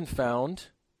never been found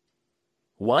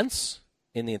once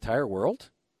in the entire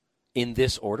world in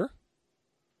this order?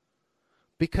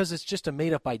 Because it's just a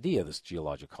made-up idea, this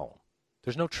geologic column.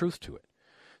 There's no truth to it.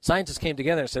 Scientists came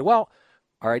together and said, well,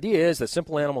 our idea is that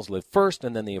simple animals lived first,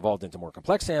 and then they evolved into more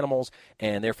complex animals,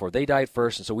 and therefore they died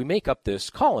first. And so we make up this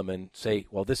column and say,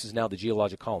 well, this is now the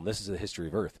geologic column. This is the history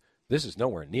of Earth. This is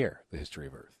nowhere near the history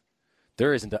of Earth.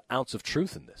 There isn't an ounce of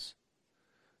truth in this.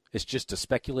 It's just a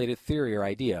speculated theory or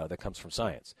idea that comes from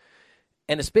science.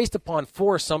 And it's based upon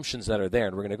 4 assumptions that are there,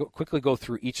 and we're going to quickly go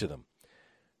through each of them.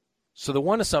 So the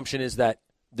one assumption is that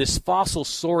this fossil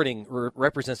sorting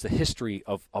represents the history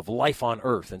of life on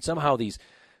Earth. And somehow these,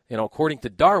 according to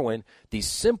Darwin, these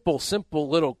simple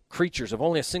little creatures of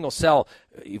only a single cell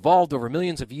evolved over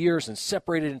millions of years and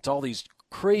separated into all these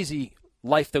crazy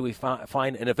life that we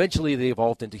find, and eventually they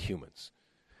evolved into humans.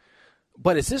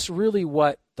 But is this really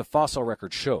what the fossil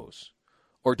record shows?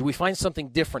 Or do we find something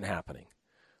different happening?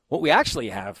 What we actually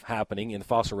have happening in the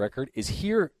fossil record is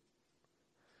here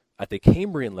at the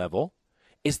Cambrian level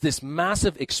is this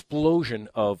massive explosion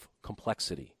of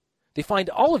complexity. They find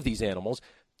all of these animals,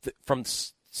 from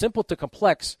simple to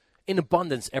complex, in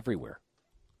abundance everywhere.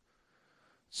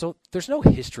 So there's no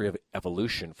history of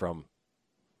evolution from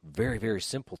very, very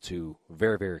simple to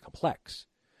very, very complex.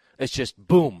 It's just,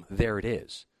 boom, there it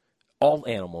is. All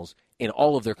animals in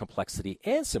all of their complexity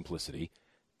and simplicity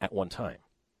at one time.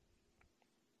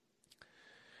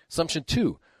 Assumption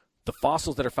 2, the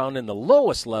fossils that are found in the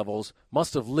lowest levels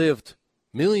must have lived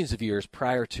millions of years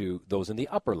prior to those in the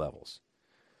upper levels.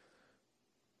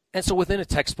 And so within a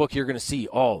textbook, you're going to see,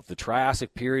 the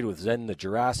Triassic period with then the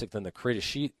Jurassic, then the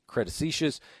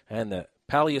Cretaceous, and the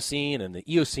Paleocene and the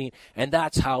Eocene, and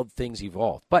that's how things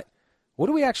evolved. But what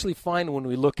do we actually find when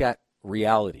we look at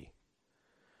reality?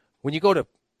 When you go to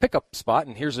pick up spot,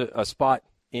 and here's a spot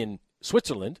in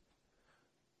Switzerland,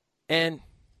 and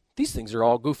these things are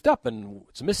all goofed up, and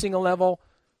it's missing a level.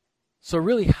 So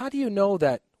really, how do you know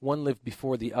that one lived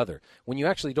before the other when you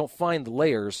actually don't find the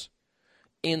layers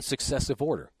in successive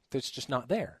order? It's just not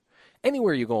there.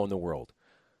 Anywhere you go in the world,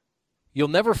 you'll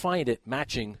never find it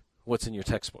matching what's in your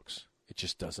textbooks. It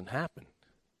just doesn't happen.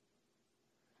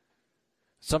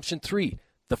 Assumption 3.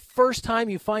 The first time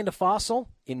you find a fossil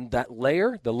in that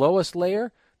layer, the lowest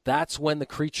layer, that's when the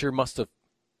creature must have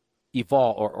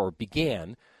evolved or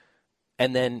began.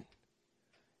 And then,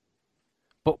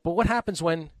 but what happens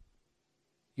when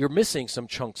you're missing some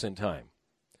chunks in time?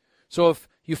 So if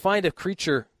you find a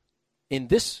creature in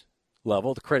this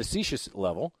level, the Cretaceous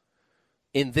level,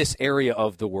 in this area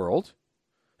of the world,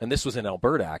 and this was in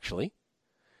Alberta actually,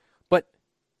 but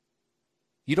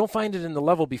you don't find it in the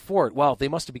level before it. Well, they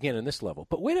must have begun in this level.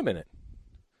 But wait a minute.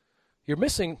 You're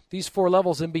missing these 4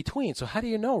 levels in between. So how do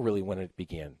you know really when it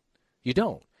began? You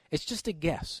don't. It's just a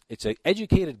guess. It's an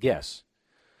educated guess,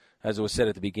 as it was said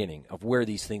at the beginning, of where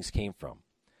these things came from.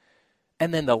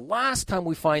 And then the last time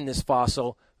we find this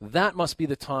fossil, that must be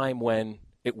the time when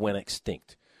it went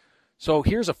extinct. So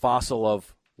here's a fossil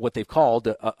of what they've called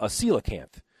a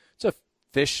coelacanth. It's a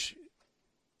fish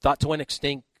thought to went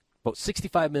extinct about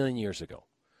 65 million years ago.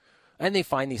 And they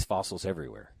find these fossils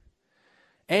everywhere.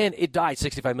 And it died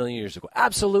 65 million years ago.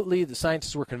 Absolutely, the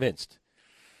scientists were convinced.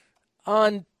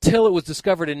 Until it was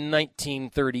discovered in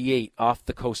 1938 off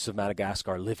the coast of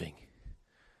Madagascar living.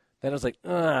 Then it was like,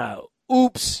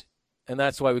 oops. And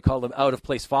that's why we call them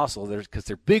out-of-place fossils, because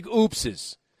they're big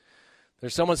oopses.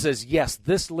 There's someone says, yes,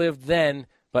 this lived then,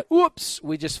 but oops,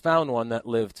 we just found one that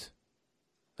lived,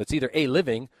 that's either A,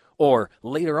 living, or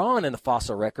later on in the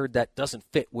fossil record that doesn't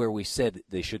fit where we said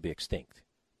they should be extinct.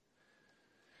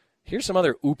 Here's some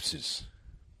other oopses.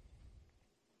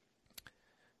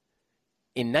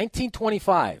 In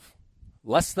 1925,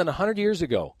 less than 100 years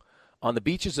ago, on the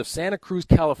beaches of Santa Cruz,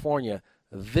 California,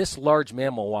 this large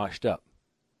mammal washed up.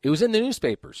 It was in the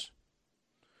newspapers.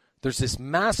 There's this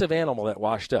massive animal that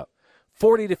washed up,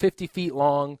 40 to 50 feet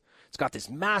long. It's got this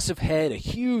massive head, a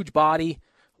huge body,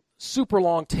 super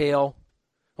long tail.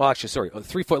 Well, actually, sorry, a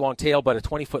 3-foot long tail, but a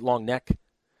 20-foot long neck.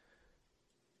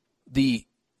 The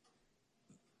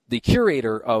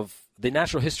curator of the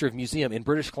Natural History Museum in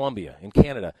British Columbia, in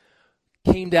Canada,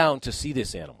 came down to see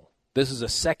this animal. This is a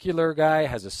secular guy,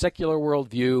 has a secular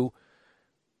worldview,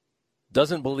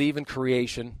 doesn't believe in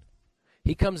creation.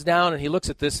 He comes down and he looks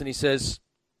at this and he says,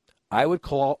 I would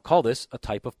call this a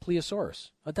type of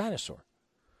plesiosaurus, a dinosaur.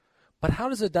 But how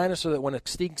does a dinosaur that went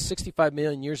extinct 65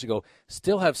 million years ago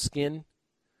still have skin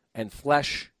and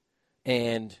flesh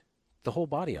and the whole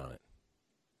body on it?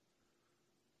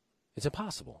 It's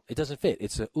impossible. It doesn't fit.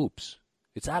 It's a oops.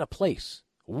 It's out of place.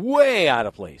 Way out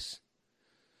of place.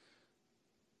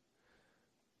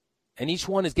 And each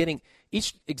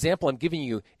example I'm giving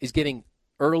you is getting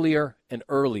earlier and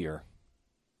earlier,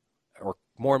 or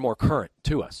more and more current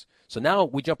to us. So now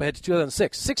we jump ahead to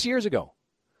 2006, 6 years ago.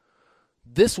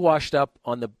 This washed up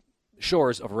on the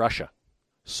shores of Russia.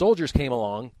 Soldiers came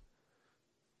along,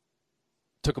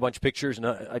 took a bunch of pictures, and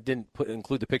I didn't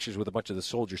include the pictures with a bunch of the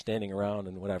soldiers standing around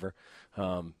and whatever,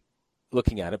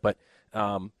 looking at it. But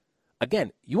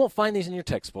again, you won't find these in your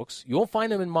textbooks. You won't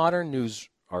find them in modern news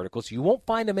articles. You won't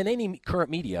find them in any current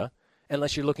media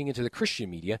unless you're looking into the Christian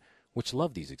media, which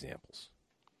love these examples,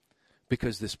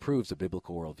 because this proves a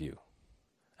biblical worldview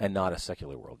and not a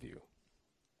secular worldview.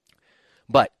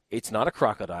 But it's not a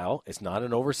crocodile. It's not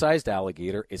an oversized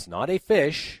alligator. It's not a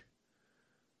fish.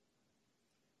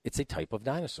 It's a type of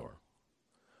dinosaur.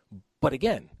 But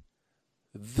again,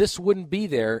 this wouldn't be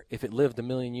there if it lived 1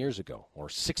 million years ago or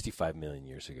 65 million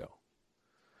years ago.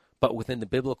 But within the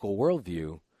biblical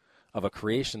worldview of a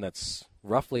creation that's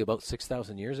roughly about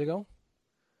 6,000 years ago,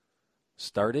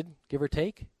 started, give or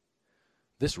take,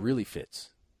 this really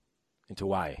fits into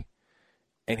why.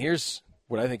 And here's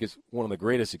what I think is one of the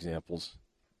greatest examples.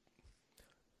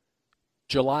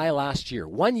 July last year,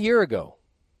 1 year ago,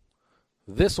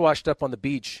 this washed up on the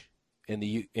beach in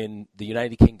the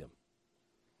United Kingdom.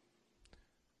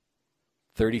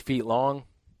 30 feet long,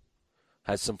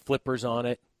 has some flippers on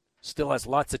it, still has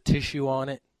lots of tissue on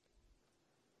it.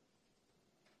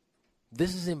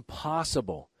 This is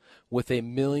impossible with a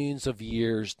millions of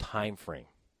years time frame.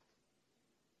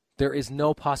 There is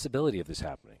no possibility of this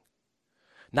happening.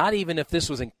 Not even if this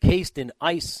was encased in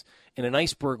ice in an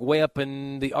iceberg way up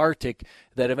in the Arctic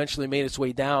that eventually made its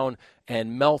way down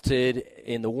and melted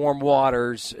in the warm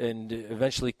waters and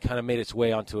eventually kind of made its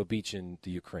way onto a beach in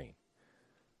the Ukraine.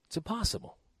 It's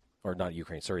impossible. Or not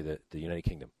Ukraine, sorry, the United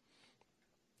Kingdom.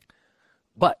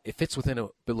 But it fits within a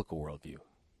biblical worldview.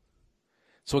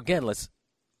 So again, let's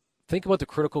think about the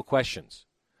critical questions.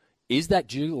 Is that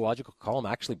geological column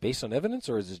actually based on evidence,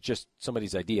 or is it just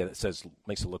somebody's idea that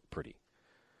makes it look pretty?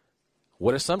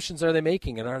 What assumptions are they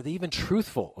making, and are they even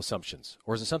truthful assumptions?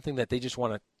 Or is it something that they just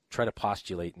want to try to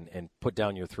postulate and put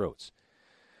down your throats?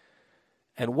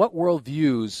 And what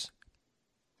worldviews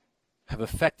have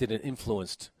affected and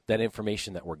influenced that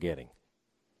information that we're getting?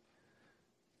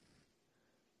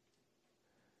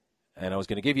 And I was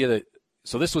going to give you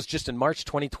so this was just in March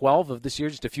 2012 of this year,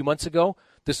 just a few months ago.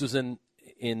 This was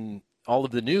in all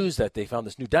of the news that they found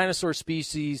this new dinosaur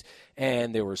species,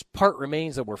 and there was part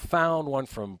remains that were found, one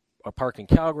from a park in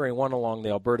Calgary and one along the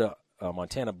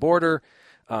Alberta-Montana border.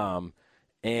 And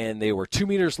they were 2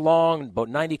 meters long, about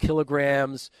 90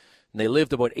 kilograms, and they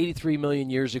lived about 83 million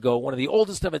years ago, one of the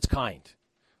oldest of its kind.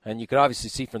 And you could obviously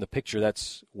see from the picture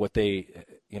that's what they,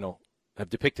 have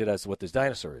depicted as what this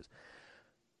dinosaur is.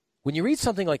 When you read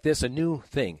something like this, a new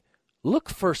thing, look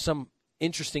for some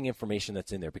interesting information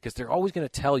that's in there, because they're always going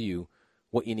to tell you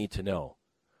what you need to know.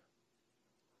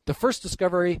 The first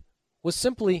discovery was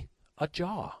simply a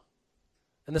jaw.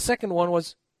 And the second one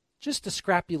was just a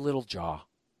scrappy little jaw.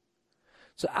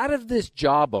 So out of this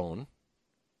jawbone,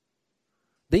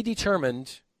 they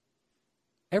determined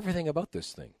everything about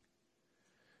this thing.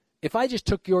 If I just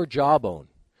took your jawbone,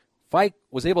 if I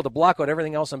was able to block out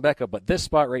everything else on Becca but this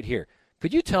spot right here,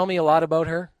 could you tell me a lot about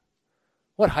her?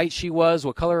 What height she was,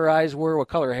 what color her eyes were, what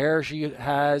color hair she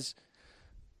has,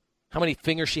 how many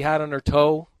fingers she had on her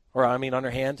toe, on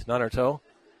her hand, not her toe,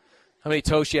 how many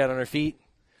toes she had on her feet?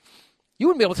 You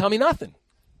wouldn't be able to tell me nothing,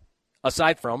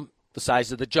 aside from the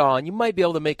size of the jaw. And you might be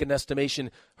able to make an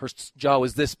estimation. Her jaw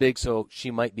was this big, so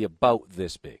she might be about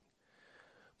this big.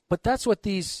 But that's what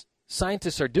these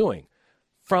scientists are doing.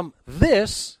 From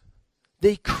this,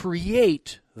 they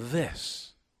create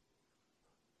this.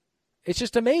 It's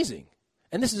just amazing.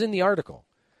 And this is in the article.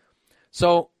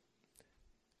 So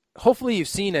hopefully you've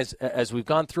seen as we've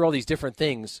gone through all these different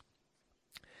things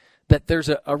that there's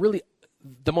a really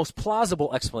the most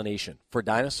plausible explanation for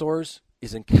dinosaurs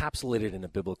is encapsulated in a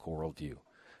biblical worldview.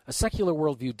 A secular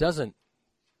worldview doesn't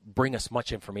bring us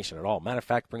much information at all. Matter of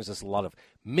fact, brings us a lot of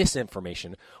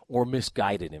misinformation or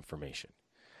misguided information.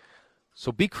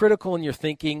 So be critical in your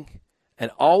thinking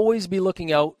and always be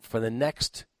looking out for the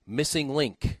next missing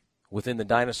link within the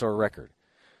dinosaur record,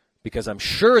 because I'm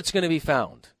sure it's going to be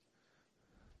found.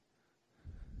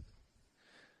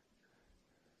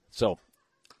 So,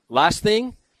 last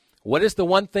thing, what is the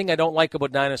one thing I don't like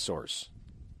about dinosaurs?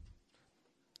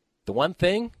 The one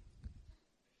thing?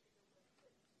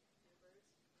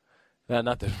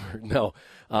 No.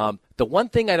 The one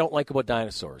thing I don't like about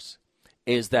dinosaurs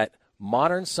is that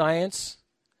modern science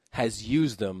has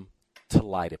used them to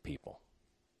lie to people.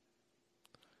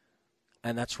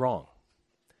 And that's wrong.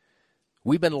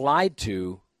 We've been lied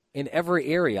to in every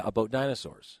area about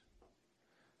dinosaurs.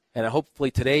 And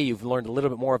hopefully today you've learned a little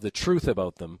bit more of the truth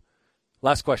about them.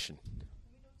 Last question.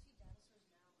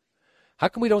 How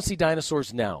come we don't see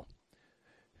dinosaurs now?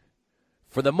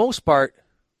 For the most part,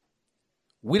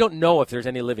 we don't know if there's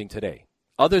any living today,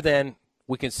 other than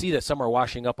we can see that some are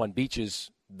washing up on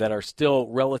beaches that are still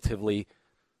relatively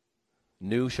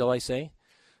new, shall I say.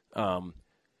 And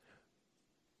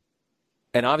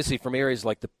obviously from areas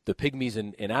like the pygmies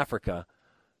in Africa,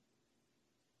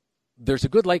 there's a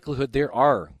good likelihood there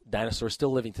are dinosaurs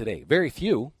still living today. Very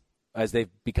few, as they've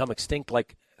become extinct.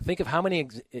 Like, think of how many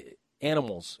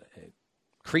animals,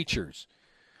 creatures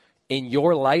in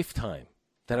your lifetime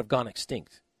that have gone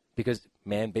extinct because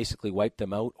man basically wiped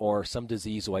them out, or some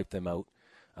disease wiped them out,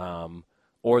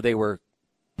 or they were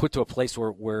put to a place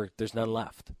where there's none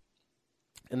left.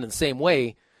 And in the same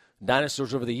way,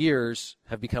 dinosaurs over the years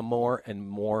have become more and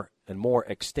more and more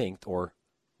extinct, or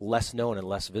less known and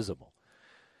less visible.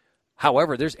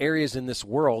 However, there's areas in this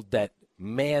world that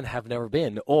man have never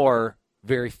been, or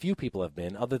very few people have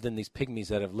been, other than these pygmies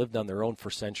that have lived on their own for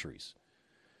centuries.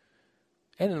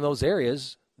 And in those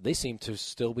areas, they seem to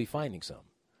still be finding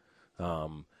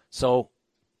some. So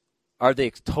are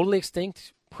they totally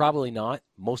extinct? Probably not.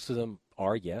 Most of them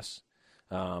are, yes.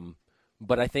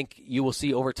 But I think you will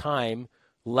see over time,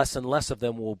 less and less of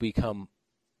them will become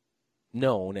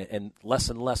known, and less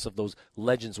of those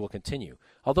legends will continue.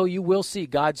 Although you will see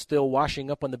God still washing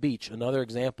up on the beach, another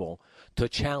example, to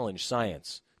challenge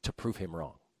science, to prove him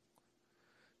wrong.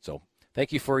 So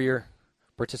thank you for your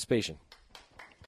participation.